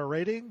us a higher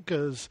rating,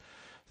 because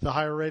the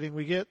higher rating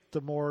we get,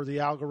 the more the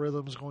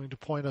algorithm is going to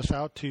point us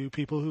out to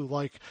people who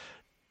like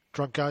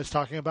drunk guys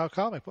talking about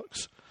comic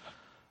books.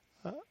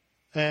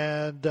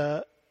 And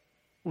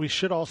we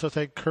should also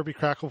thank Kirby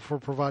Crackle for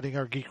providing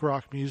our geek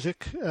rock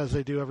music, as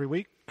they do every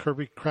week.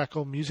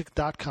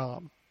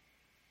 KirbyCrackleMusic.com.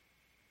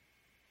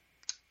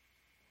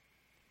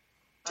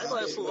 I'd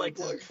also like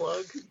to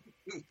plug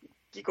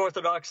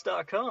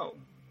GeekOrthodox.com.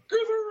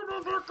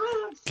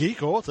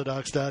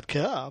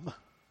 GeekOrthodox.com.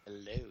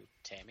 Hello,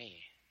 Tammy.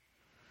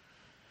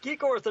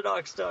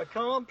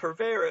 GeekOrthodox.com,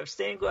 purveyor of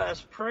stained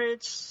glass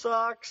prints,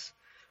 socks,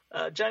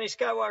 Johnny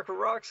Skywalker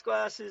rocks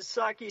glasses,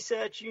 sake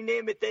sets, you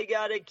name it, they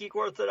got it.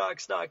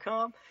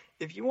 GeekOrthodox.com.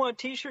 If you want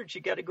T-shirts,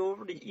 you got to go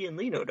over to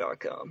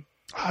IanLino.com.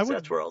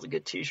 That's where all the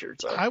good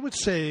T-shirts are. I would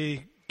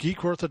say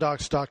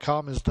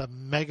GeekOrthodox.com is the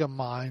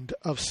Megamind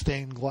of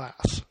stained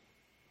glass.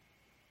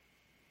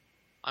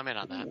 I'm in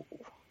on that.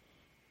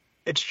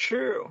 It's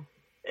true.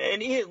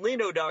 And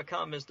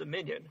IanLino.com is the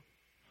minion.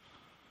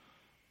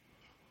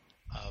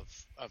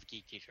 Of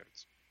geek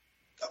T-shirts.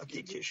 Of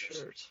geek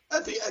T-shirts. I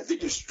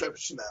think you're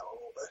stretching that a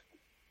little bit.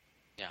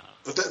 Yeah.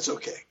 But that's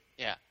okay.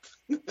 Yeah.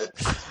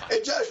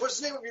 Hey, Josh, what's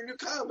the name of your new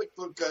comic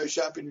book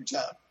shop in your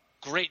town?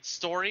 Great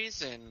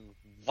Stories in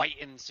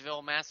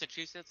Whitensville,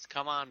 Massachusetts.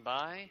 Come on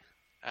by.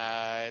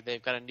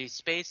 They've got a new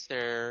space.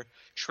 They're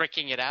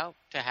tricking it out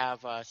to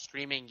have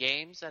streaming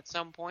games at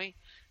some point.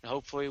 And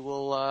hopefully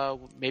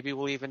we'll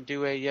even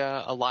do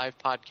a live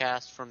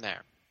podcast from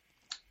there.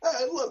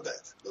 I love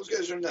that. Those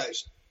guys are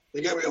nice.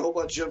 They got me a whole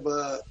bunch of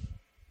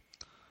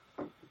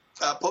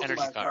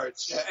Pokemon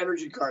cards. Yeah,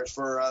 energy cards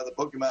for the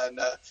Pokemon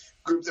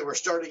group that we're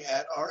starting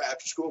at our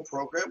after-school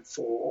program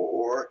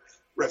for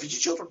refugee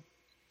children.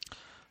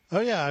 Oh,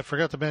 yeah, I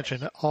forgot to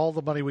mention, all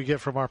the money we get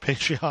from our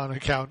Patreon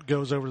account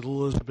goes over to the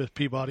Elizabeth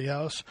Peabody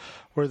House,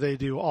 where they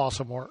do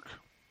awesome work.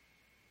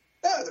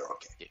 Yeah, they're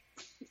okay.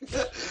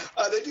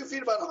 They do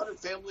feed about 100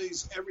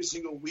 families every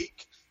single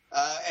week,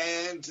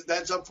 and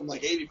that's up from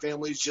like 80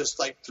 families just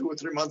like 2 or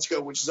 3 months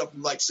ago, which is up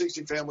from like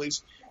 60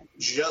 families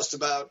just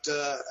about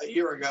a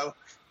year ago.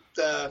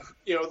 The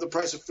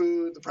price of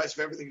food, the price of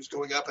everything is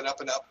going up and up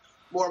and up.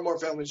 More and more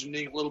families are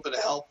needing a little bit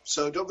of help.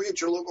 So don't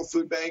forget your local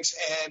food banks.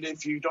 And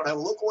if you don't have a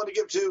local one to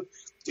give to,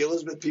 the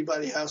Elizabeth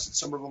Peabody House in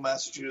Somerville,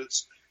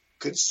 Massachusetts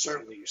could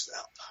certainly use the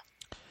help.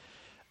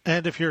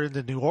 And if you're in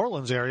the New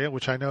Orleans area,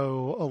 which I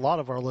know a lot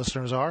of our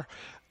listeners are,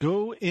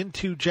 go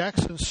into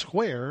Jackson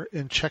Square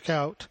and check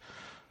out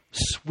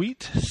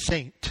Sweet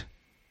Saint,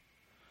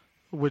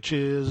 which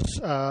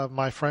is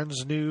my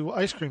friend's new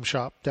ice cream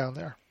shop down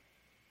there.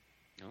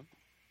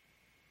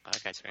 I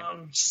like ice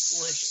cream.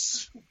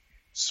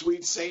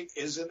 Sweet Saint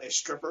isn't a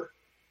stripper.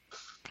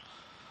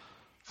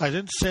 I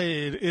didn't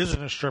say it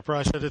isn't a stripper.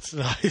 I said it's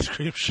an ice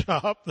cream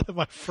shop that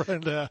my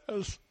friend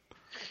has.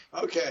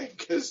 Okay,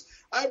 because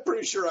I'm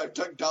pretty sure I've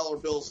tucked dollar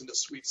bills into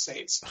Sweet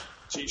Saint's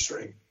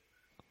G-string.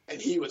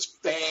 and he was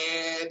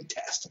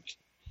fantastic.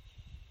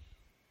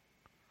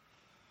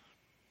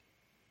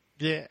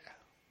 Yeah.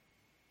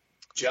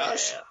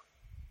 Josh, Yeah.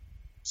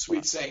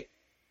 Sweet Saint,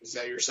 is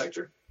that your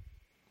sector?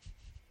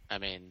 I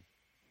mean,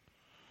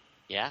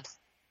 yeah.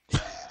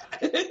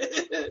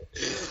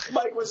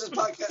 Mike, what's this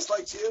podcast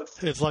like to you?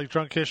 It's like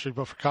Drunk History,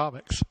 but for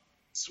comics.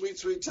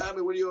 Sweet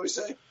Tommy, what do you always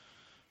say?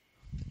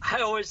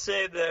 I always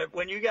say that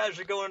when you guys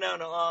are going down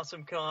to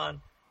Awesome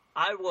Con,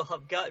 I will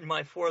have gotten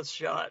my 4th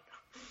shot.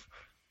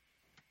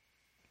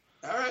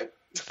 All right.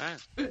 All right.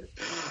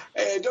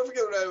 And don't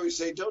forget what I always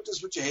say, don't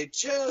diss what you hate,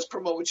 just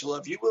promote what you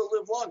love. You will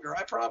live longer,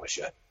 I promise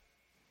you.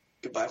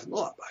 Goodbye from the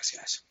Longbox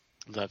Guys.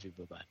 Love you.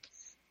 Bye-bye.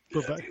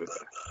 Bye-bye.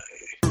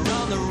 Bye-bye.